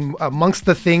Xi. And amongst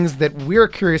the things that we're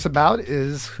curious about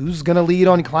is who's going to lead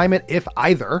on climate, if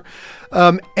either.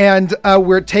 And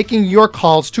we're taking your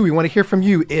calls, too. We want to hear from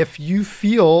you. If you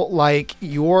feel like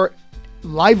your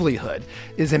livelihood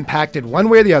is impacted one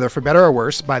way or the other, for better or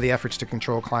worse, by the efforts to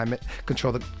control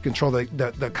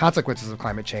the consequences of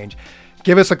climate change,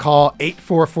 give us a call,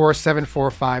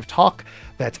 844-745-TALK.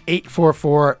 That's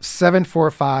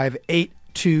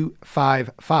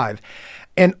 844-745-8255.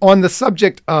 And on the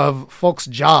subject of folks'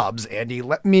 jobs, Andy,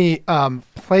 let me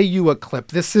play you a clip.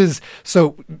 This is,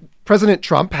 so President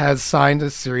Trump has signed a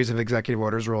series of executive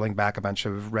orders rolling back a bunch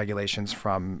of regulations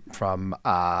from the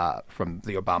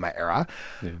Obama era,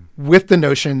 with the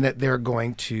notion that they're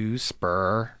going to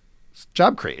spur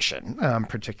job creation,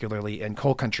 particularly in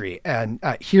coal country. And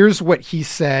here's what he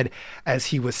said as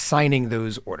he was signing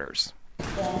those orders.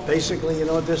 Basically, you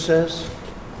know what this says?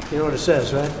 You know what it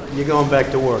says, right? You're going back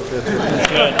to work. That's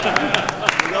what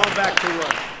you're going back to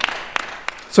work.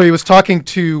 So he was talking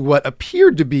to what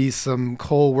appeared to be some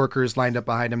coal workers lined up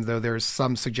behind him, though there's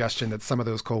some suggestion that some of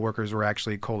those coal workers were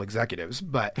actually coal executives.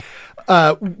 But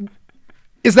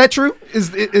is that true?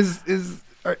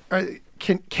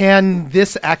 Can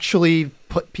this actually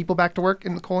put people back to work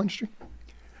in the coal industry?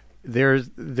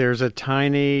 There's a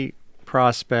tiny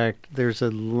prospect. There's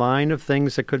a line of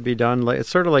things that could be done. It's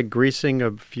sort of like greasing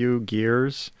a few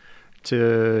gears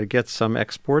to get some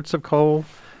exports of coal,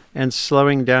 and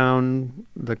slowing down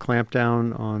the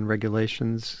clampdown on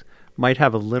regulations might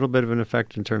have a little bit of an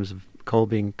effect in terms of coal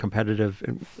being competitive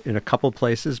in a couple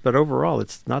places, but overall,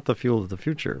 it's not the fuel of the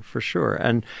future for sure.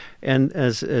 And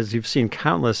as you've seen,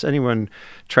 anyone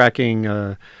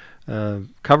tracking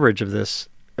coverage of this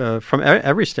from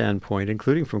every standpoint,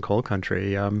 including from coal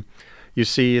country, you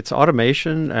see it's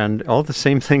automation and all the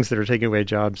same things that are taking away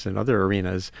jobs in other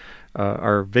arenas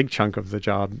are a big chunk of the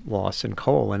job loss in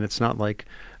coal. And it's not like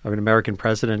an American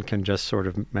president can just sort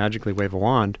of magically wave a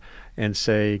wand and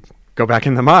say, go back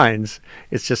in the mines.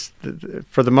 It's just,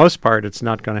 for the most part, it's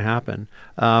not going to happen.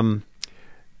 And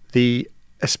you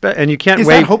can't wait. Is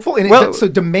that hopeful? So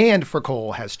demand for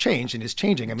coal has changed and is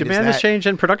changing. I mean, demand has changed,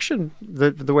 and production,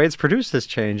 the way it's produced has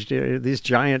changed. These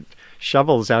giant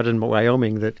shovels out in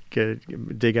Wyoming that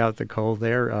dig out the coal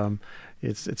there,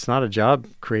 it's not a job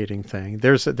creating thing.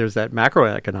 There's that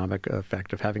macroeconomic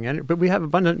effect of having energy, but we have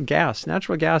abundant gas.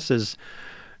 Natural gas is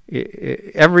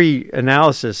every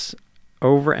analysis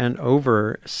over and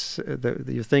over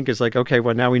you think is like, okay,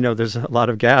 well, now we know there's a lot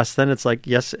of gas. Then it's like,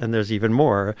 yes, and there's even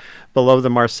more. Below the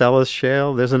Marcellus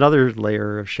shale, there's another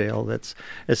layer of shale that's,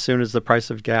 as soon as the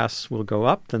price of gas will go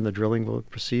up, then the drilling will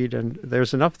proceed. And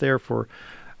there's enough there for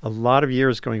a lot of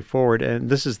years going forward.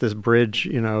 And this is this bridge,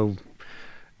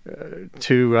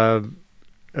 to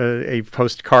a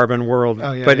post-carbon world,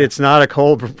 it's not a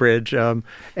coal bridge. And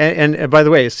by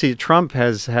the way, see, Trump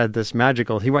has had this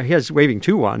magical. He has waving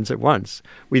two wands at once.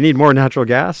 We need more natural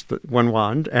gas, one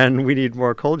wand, and we need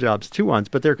more coal jobs, two wands.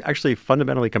 But they're actually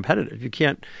fundamentally competitive. You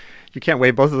can't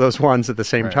wave both of those wands at the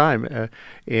same time.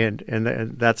 And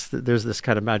there's this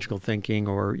kind of magical thinking,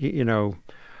 or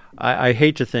I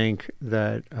hate to think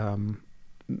that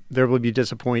there will be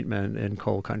disappointment in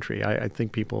coal country. I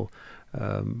think people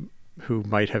who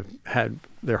might have had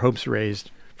their hopes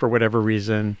raised for whatever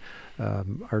reason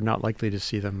are not likely to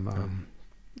see them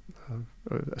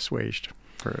assuaged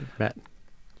or met.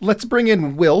 Let's bring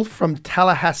in Will from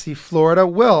Tallahassee, Florida.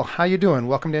 Will, how you doing?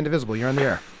 Welcome to Indivisible. You're on the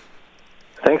air.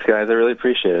 Thanks, guys. I really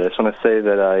appreciate it. I just want to say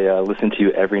that I listen to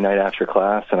you every night after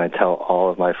class, and I tell all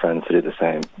of my friends to do the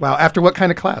same. Wow. After what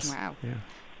kind of class? Wow. Yeah.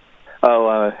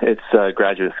 It's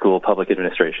graduate school, public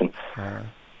administration.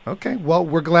 Okay, well,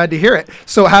 we're glad to hear it.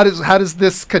 So, how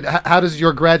does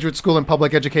your graduate school in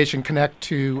public education connect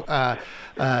to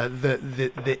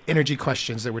the energy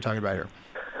questions that we're talking about here?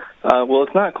 Well,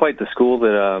 it's not quite the school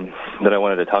that I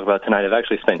wanted to talk about tonight. I've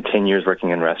actually spent 10 years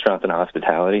working in restaurants and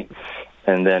hospitality,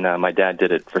 and then my dad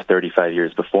did it for 35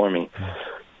 years before me.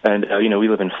 And we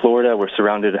live in Florida. We're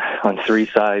surrounded on three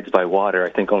sides by water. I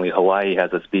think only Hawaii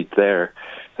has us beat there.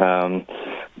 I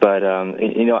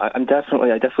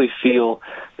definitely feel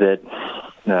that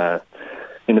the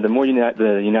more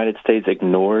the United States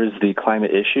ignores the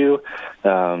climate issue,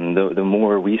 the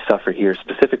more we suffer here,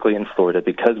 specifically in Florida,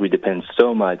 because we depend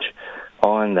so much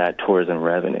on that tourism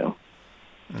revenue.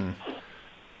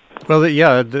 Well,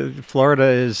 Florida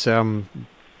is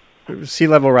sea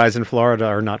level rise in Florida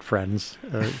are not friends.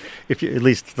 At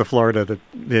least the Florida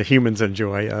the humans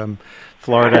enjoy.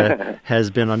 Florida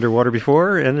has been underwater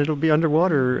before, and it'll be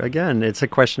underwater again. It's a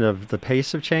question of the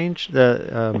pace of change.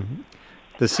 The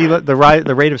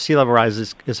rate of sea level rise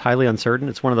is highly uncertain.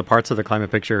 It's one of the parts of the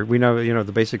climate picture. We know,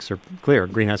 the basics are clear.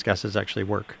 Greenhouse gases actually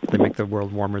work. They make the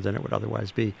world warmer than it would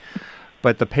otherwise be.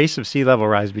 But the pace of sea level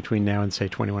rise between now and, say,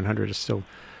 2100 is still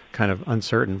kind of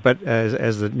uncertain. But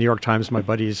as the New York Times, my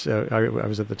buddies, I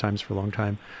was at the Times for a long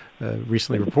time,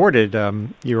 recently reported,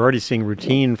 you're already seeing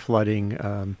routine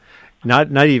flooding,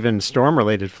 not even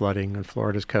storm-related flooding on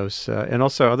Florida's coast, and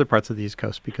also other parts of the East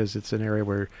Coast, because it's an area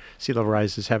where sea level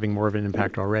rise is having more of an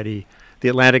impact already. The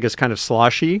Atlantic is kind of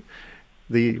sloshy.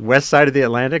 The west side of the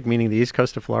Atlantic, meaning the east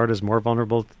coast of Florida, is more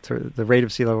vulnerable to the rate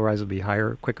of sea level rise will be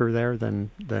quicker there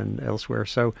than elsewhere.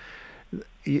 So,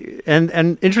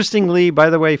 and interestingly, by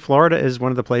the way, Florida is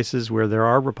one of the places where there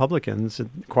are Republicans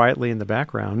quietly in the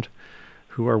background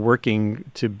who are working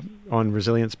on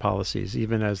resilience policies,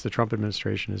 even as the Trump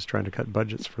administration is trying to cut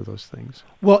budgets for those things.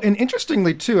 Well, and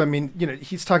interestingly, too, I mean,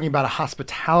 he's talking about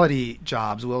hospitality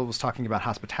jobs. Will was talking about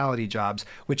hospitality jobs,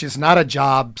 which is not a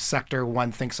job sector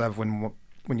one thinks of when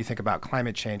you think about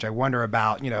climate change. I wonder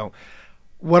about,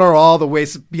 what are all the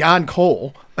ways beyond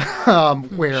coal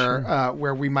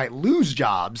where we might lose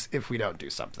jobs if we don't do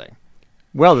something?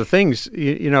 Well, the things,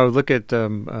 look at, it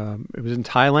was in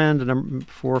Thailand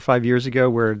 4 or 5 years ago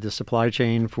where the supply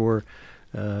chain for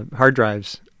hard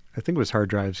drives, I think it was hard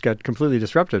drives, got completely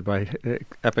disrupted by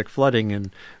epic flooding.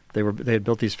 And they had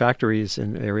built these factories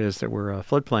in areas that were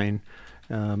floodplain.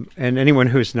 And anyone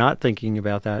who's not thinking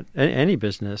about that, any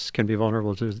business can be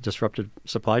vulnerable to disrupted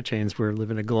supply chains. We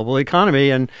live in a global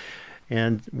economy,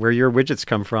 and where your widgets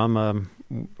come from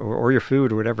or your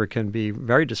food or whatever can be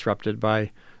very disrupted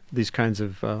by these kinds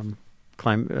of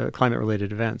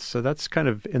climate-related events. So that's kind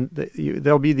of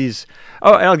there'll be these.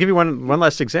 Oh, I'll give you one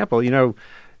last example.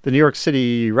 The New York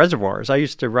City reservoirs. I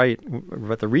used to write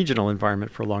about the regional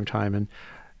environment for a long time, and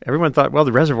everyone thought, well,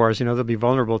 the reservoirs, they'll be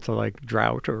vulnerable to like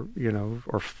drought or.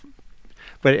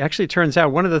 But it actually turns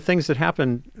out one of the things that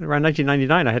happened around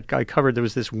 1999, I covered there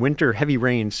was this winter heavy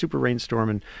rain, super rainstorm,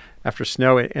 and after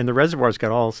snow, and the reservoirs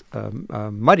got all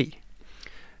muddy.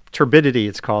 Turbidity,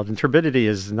 it's called. And turbidity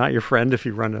is not your friend if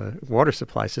you run a water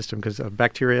supply system, because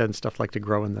bacteria and stuff like to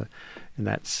grow in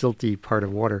that silty part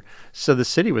of water. So the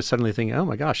city was suddenly thinking, oh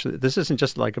my gosh, this isn't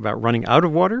just like about running out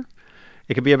of water.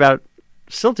 It could be about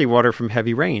silty water from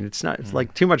heavy rain. It's not. It's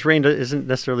like too much rain isn't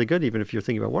necessarily good, even if you're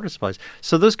thinking about water supplies.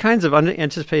 So those kinds of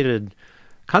unanticipated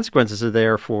consequences are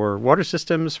there for water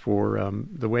systems, for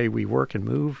the way we work and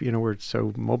move. We're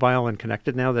so mobile and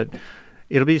connected now that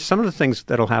it'll be some of the things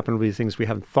that'll happen will be things we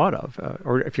haven't thought of.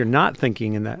 Or if you're not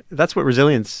thinking in that's what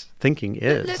resilience thinking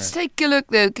is. Let's take a look,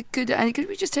 though. Could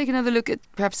we just take another look at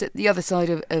perhaps at the other side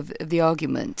of the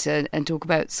argument and talk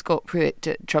about Scott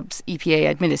Pruitt, Trump's EPA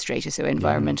administrator, so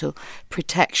environmental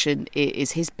protection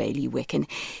is his bailiwick, and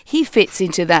he fits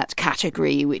into that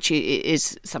category, which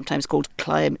is sometimes called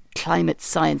climate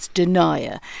science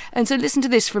denier. And so listen to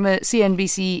this from a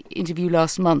CNBC interview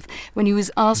last month when he was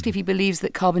asked if he believes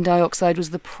that carbon dioxide was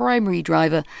the primary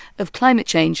driver of climate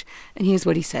change, and here's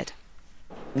what he said.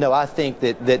 No, I think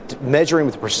that measuring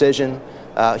with precision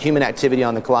human activity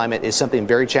on the climate is something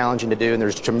very challenging to do, and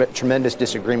there's tremendous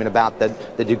disagreement about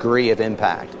the degree of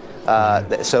impact.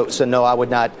 So no, I would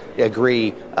not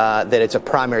agree that it's a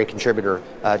primary contributor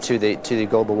to the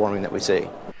global warming that we see.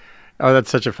 Oh,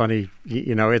 that's such a funny,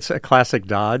 it's a classic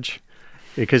dodge,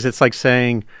 because it's like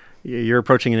saying you're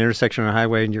approaching an intersection on a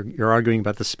highway and you're arguing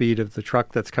about the speed of the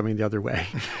truck that's coming the other way.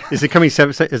 Is it coming? Is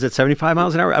it 75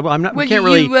 miles an hour? Well, I'm not. Well, we can't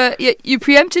really. You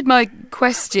preempted my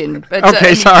question. But,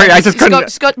 okay, sorry. I just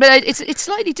couldn't. Scott, but it's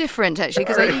slightly different actually,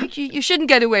 because you shouldn't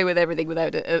get away with everything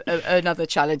without another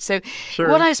challenge. So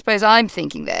what I suppose I'm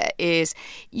thinking there is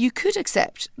you could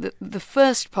accept the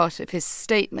first part of his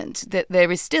statement that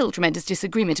there is still tremendous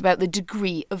disagreement about the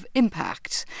degree of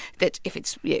impact. That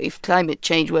if climate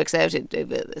change works out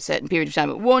over a certain period of time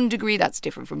at 1 degree, that's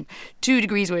different from 2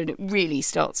 degrees, where it really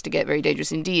starts to get very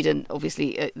dangerous indeed, and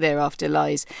obviously thereafter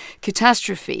lies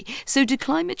catastrophe. So do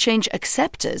climate change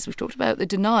acceptors, we've talked about the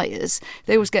deniers,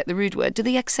 they always get the rude word, do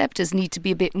the acceptors need to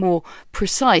be a bit more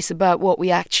precise about what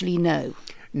we actually know?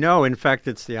 No, in fact,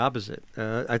 it's the opposite.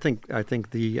 I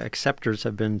think the acceptors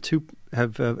have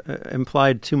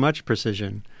implied too much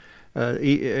precision.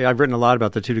 I've written a lot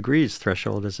about the 2 degrees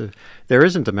threshold. There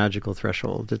isn't a magical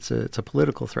threshold. It's a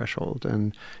political threshold.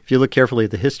 And if you look carefully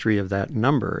at the history of that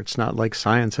number, it's not like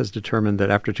science has determined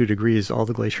that after 2 degrees all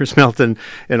the glaciers melt and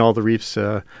all the reefs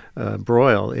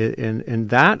broil. And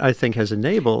that, I think, has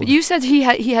enabled. But you said he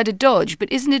had a dodge,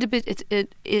 but isn't it a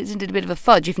bit of a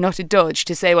fudge, if not a dodge,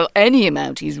 to say, well, any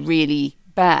amount is really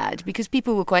bad? Because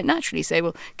people will quite naturally say,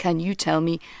 well, can you tell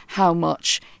me how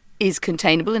much is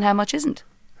containable and how much isn't?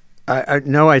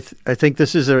 I think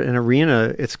this is an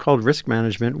arena. It's called risk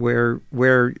management, where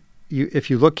if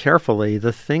you look carefully,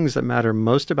 the things that matter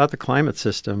most about the climate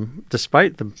system,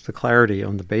 despite the clarity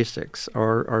on the basics,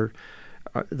 are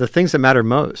the things that matter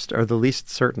most are the least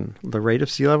certain. The rate of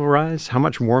sea level rise, how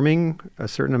much warming a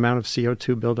certain amount of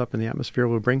CO2 buildup in the atmosphere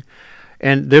will bring,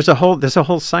 and there's a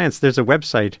whole science. There's a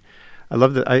website. I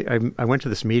love that. I went to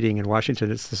this meeting in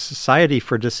Washington. It's the Society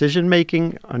for Decision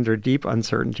Making Under Deep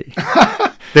Uncertainty.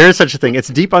 There is such a thing.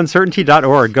 It's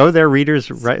deepuncertainty.org. Go there,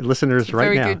 listeners,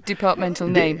 right now. Very good departmental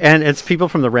name. And it's people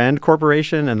from the Rand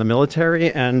Corporation and the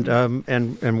military and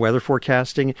weather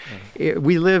forecasting.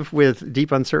 We live with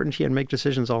deep uncertainty and make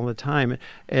decisions all the time.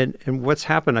 And what's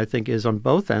happened, I think, is on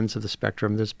both ends of the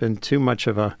spectrum, there's been too much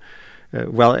of a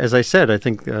well, as I said, I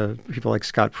think people like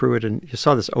Scott Pruitt, and you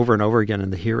saw this over and over again in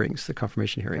the hearings, the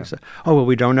confirmation hearings. Yeah.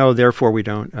 We don't know, therefore we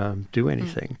don't do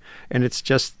anything. And it's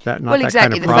just that not that kind of problem. Well,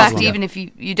 exactly. The fact, even if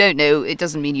you don't know, it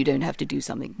doesn't mean you don't have to do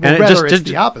something. Well, rather, it's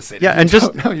the opposite. Yeah, if you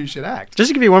don't know, you should act. Just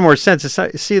to give you one more sense,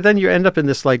 see, then you end up in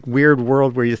this like weird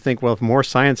world where you think, well, if more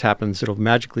science happens, it'll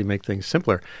magically make things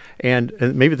simpler. And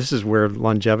maybe this is where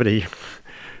longevity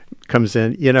comes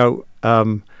in.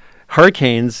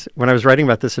 Hurricanes, when I was writing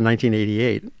about this in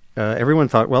 1988, everyone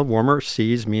thought, well, warmer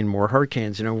seas mean more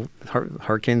hurricanes.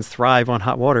 Hurricanes thrive on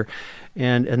hot water.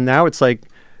 And now it's like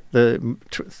the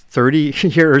 30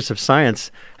 years of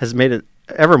science has made it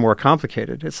ever more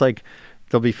complicated. It's like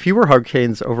there'll be fewer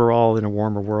hurricanes overall in a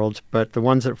warmer world, but the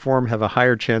ones that form have a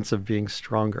higher chance of being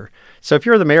stronger. So if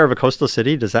you're the mayor of a coastal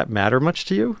city, does that matter much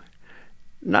to you?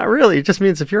 Not really. It just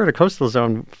means if you're in a coastal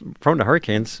zone prone to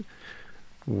hurricanes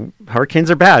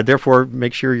are bad, therefore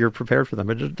make sure you're prepared for them.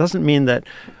 But it doesn't mean that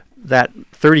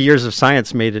 30 years of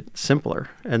science made it simpler.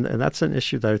 And that's an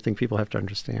issue that I think people have to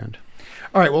understand.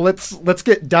 All right, well, let's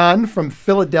get Don from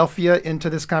Philadelphia into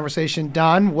this conversation.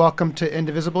 Don, welcome to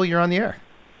Indivisible. You're on the air.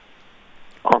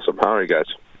 Awesome. How are you guys?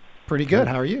 Pretty good.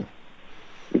 How are you?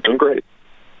 I'm doing great.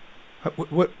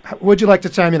 What would you like to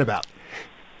chime in about?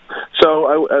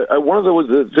 So one of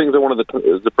the things I wanted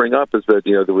to bring up is that,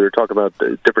 that we were talking about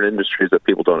the different industries that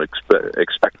people don't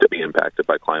expect to be impacted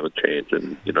by climate change.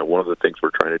 And, one of the things we're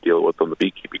trying to deal with on the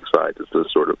beekeeping side is the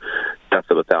sort of death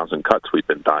of 1,000 cuts we've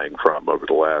been dying from over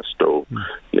the last,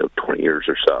 20 years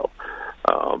or so.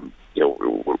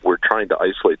 We're trying to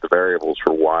isolate the variables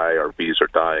for why our bees are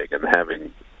dying, and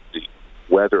having the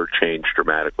weather change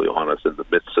dramatically on us in the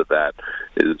midst of that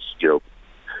is,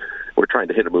 we're trying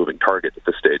to hit a moving target at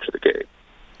this stage of the game,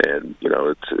 and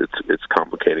it's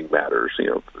complicating matters.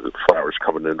 The flowers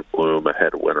coming into bloom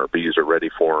ahead of when our bees are ready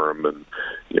for them, and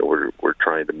we're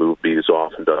trying to move bees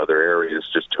off into other areas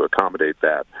just to accommodate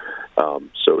that.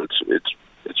 So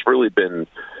it's really been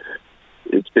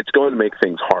it's going to make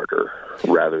things harder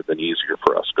rather than easier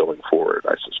for us going forward,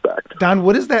 I suspect. Don,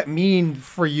 what does that mean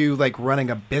for you, like running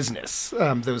a business?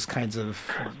 Those kinds of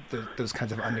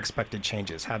unexpected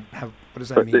changes. What does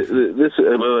that mean?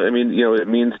 It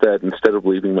means that instead of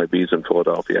leaving my bees in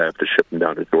Philadelphia, I have to ship them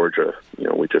down to Georgia.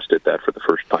 We just did that for the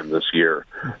first time this year.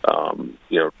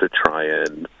 To try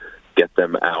and get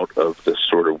them out of this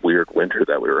sort of weird winter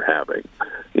that we were having.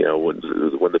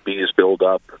 When the bees build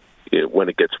up, when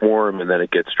it gets warm and then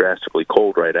it gets drastically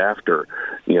cold right after,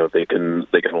 they can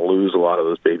lose a lot of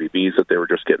those baby bees that they were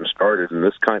just getting started, and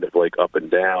this kind of like up and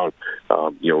down,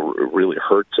 really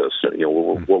hurts us.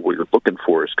 What we're looking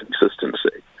for is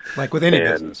consistency, like with any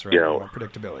business, right?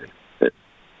 Predictability.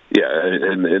 Yeah,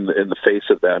 and in the face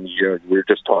of that, we're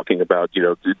just talking about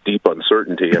deep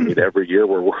uncertainty. I mean, every year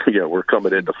we're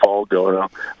coming into fall, going,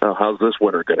 how's this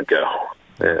winter going to go?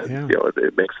 And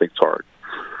it makes things hard.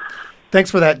 Thanks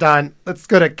for that, Don. Let's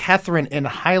go to Catherine in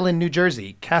Highland, New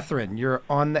Jersey. Catherine, you're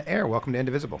on the air. Welcome to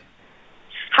Indivisible.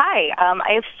 Hi.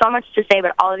 I have so much to say,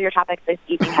 but all of your topics this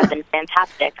evening have been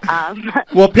fantastic.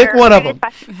 Well, pick one of them.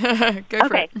 Go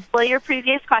for it. Well, your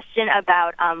previous question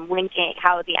about linking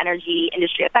how the energy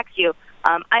industry affects you.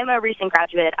 I'm a recent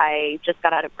graduate. I just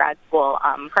got out of grad school.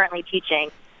 Currently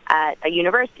teaching at a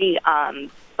university,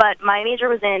 but my major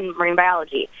was in marine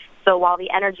biology. So while the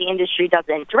energy industry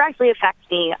doesn't directly affect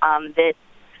me, this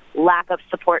lack of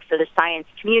support for the science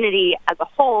community as a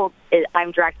whole,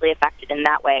 I'm directly affected in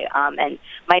that way. And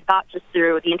my thought just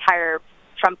through the entire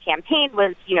Trump campaign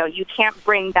was, you can't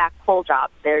bring back coal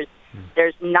jobs. There's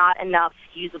not enough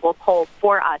usable coal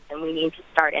for us, and we need to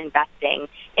start investing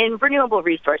in renewable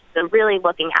resources and really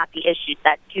looking at the issues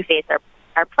that do face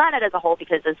our planet as a whole,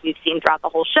 because as we've seen throughout the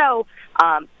whole show,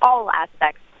 all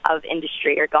aspects of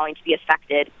industry are going to be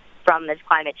affected from this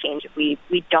climate change if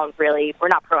we're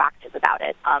not proactive about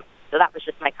it. So that was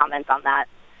just my comments on that.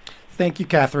 Thank you,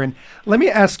 Catherine. Let me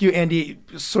ask you, Andy,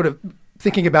 sort of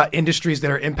thinking about industries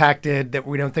that are impacted that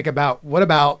we don't think about. What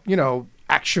about,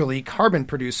 actually carbon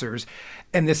producers,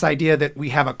 and this idea that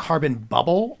we have a carbon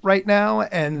bubble right now,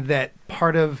 and that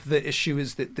part of the issue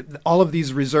is that all of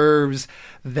these reserves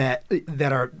that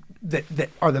are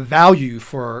the value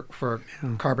for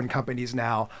carbon companies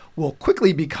now will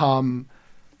quickly become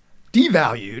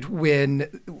devalued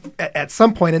when at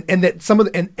some point, and that some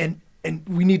of the, and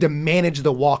we need to manage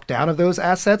the walk down of those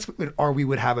assets, or we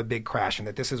would have a big crash, and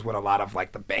that this is what a lot of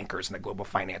like the bankers and the global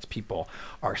finance people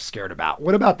are scared about.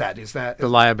 What about that? Is that the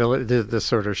liability, the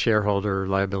sort of shareholder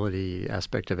liability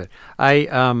aspect of it?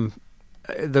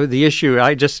 The issue,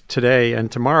 I just today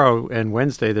and tomorrow and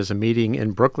Wednesday, there's a meeting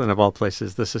in Brooklyn, of all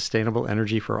places, the Sustainable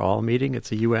Energy for All meeting.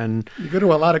 It's a UN. You go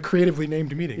to a lot of creatively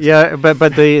named meetings. Yeah, but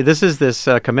this is this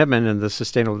commitment and the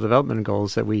Sustainable Development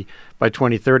Goals that by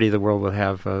 2030 the world will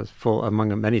have full,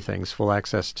 among many things, full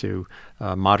access to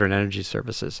modern energy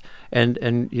services. And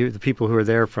the people who are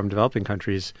there from developing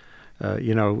countries,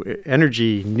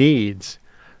 energy needs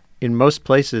in most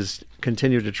places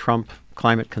continue to trump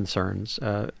climate concerns.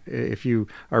 If you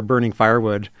are burning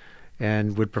firewood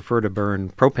and would prefer to burn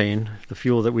propane, the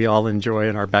fuel that we all enjoy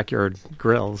in our backyard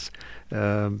grills,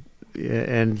 and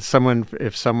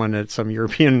if someone at some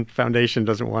European foundation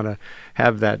doesn't want to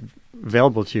have that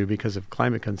available to you because of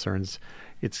climate concerns,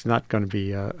 it's not going to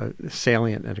be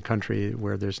salient in a country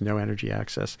where there's no energy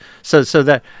access. So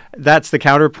that's the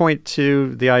counterpoint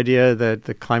to the idea that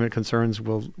the climate concerns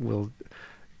will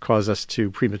cause us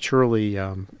to prematurely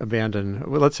abandon,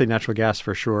 let's say natural gas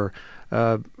for sure.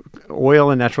 Oil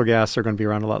and natural gas are going to be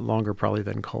around a lot longer probably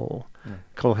than coal. Yeah.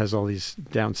 Coal has all these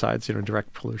downsides,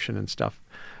 direct pollution and stuff.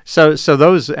 So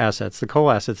those assets, the coal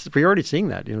assets, we're already seeing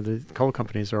that. The coal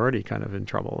companies are already kind of in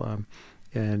trouble.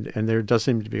 And there does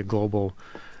seem to be a global,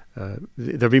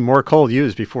 there'll be more coal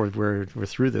used before we're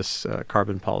through this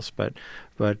carbon pulse, but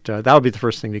that'll be the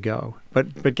first thing to go.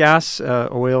 But gas,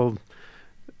 oil,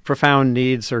 profound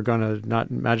needs are going to not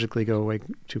magically go away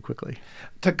too quickly.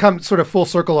 To come sort of full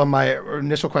circle on my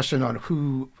initial question on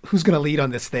who's going to lead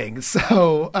on this thing.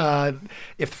 So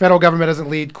if the federal government doesn't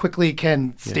lead quickly,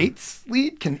 can states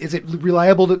lead? Is it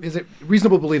reasonable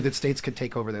to believe that states could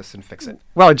take over this and fix it?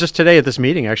 Well, just today at this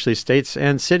meeting, actually, states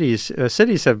and cities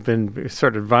have been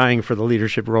sort of vying for the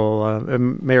leadership role.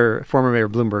 Former Mayor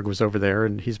Bloomberg was over there,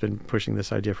 and he's been pushing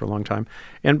this idea for a long time.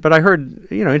 But I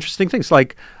heard interesting things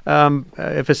like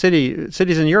if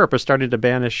cities in Europe are starting to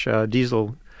banish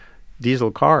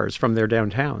diesel cars from their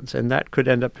downtowns, and that could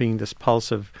end up being this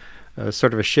pulse of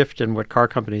sort of a shift in what car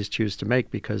companies choose to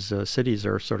make, because cities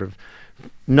are sort of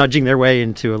nudging their way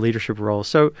into a leadership role.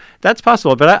 So that's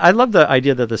possible. But I love the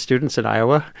idea that the students in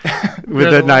Iowa with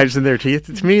the knives in their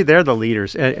teeth, to me, they're the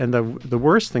leaders. And the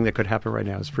worst thing that could happen right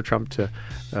now is for Trump to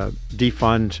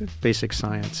defund basic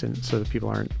science, and so that people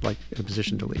aren't in a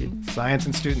position to lead. Science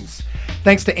and students.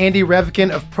 Thanks to Andy Revkin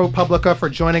of ProPublica for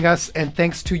joining us, and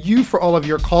thanks to you for all of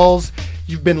your calls.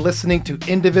 You've been listening to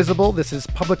Indivisible. This is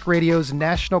Public Radio's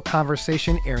national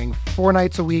conversation, airing 4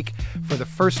 nights a week for the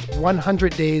first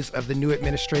 100 days of the new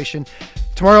administration.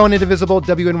 Tomorrow on Indivisible,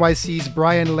 WNYC's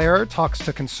Brian Lehrer talks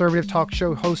to conservative talk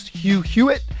show host Hugh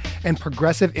Hewitt and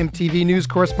progressive MTV News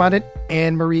correspondent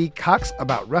Anne-Marie Cox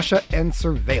about Russia and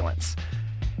surveillance.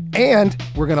 And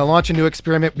we're going to launch a new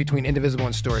experiment between Indivisible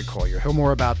and StoryCorps. You'll hear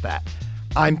more about that.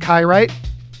 I'm Kai Wright.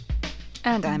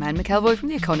 And I'm Anne McElvoy from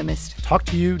The Economist. Talk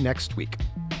to you next week.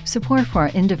 Support for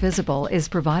Indivisible is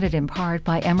provided in part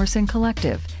by Emerson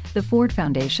Collective, the Ford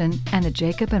Foundation, and the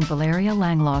Jacob and Valeria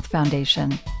Langloth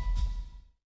Foundation.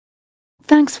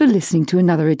 Thanks for listening to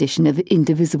another edition of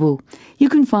Indivisible. You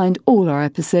can find all our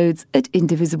episodes at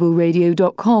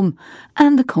indivisibleradio.com,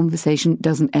 and the conversation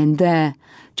doesn't end there.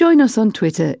 Join us on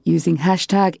Twitter using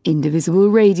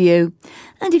 #IndivisibleRadio.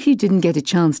 And if you didn't get a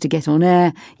chance to get on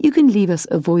air, you can leave us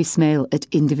a voicemail at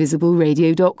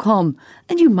indivisibleradio.com,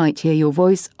 and you might hear your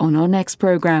voice on our next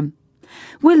programme.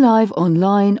 We're live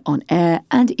online, on air,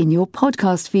 and in your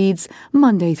podcast feeds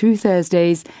Monday through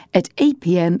Thursdays at 8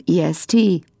 p.m.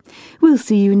 EST. We'll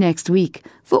see you next week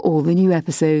for all the new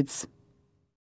episodes.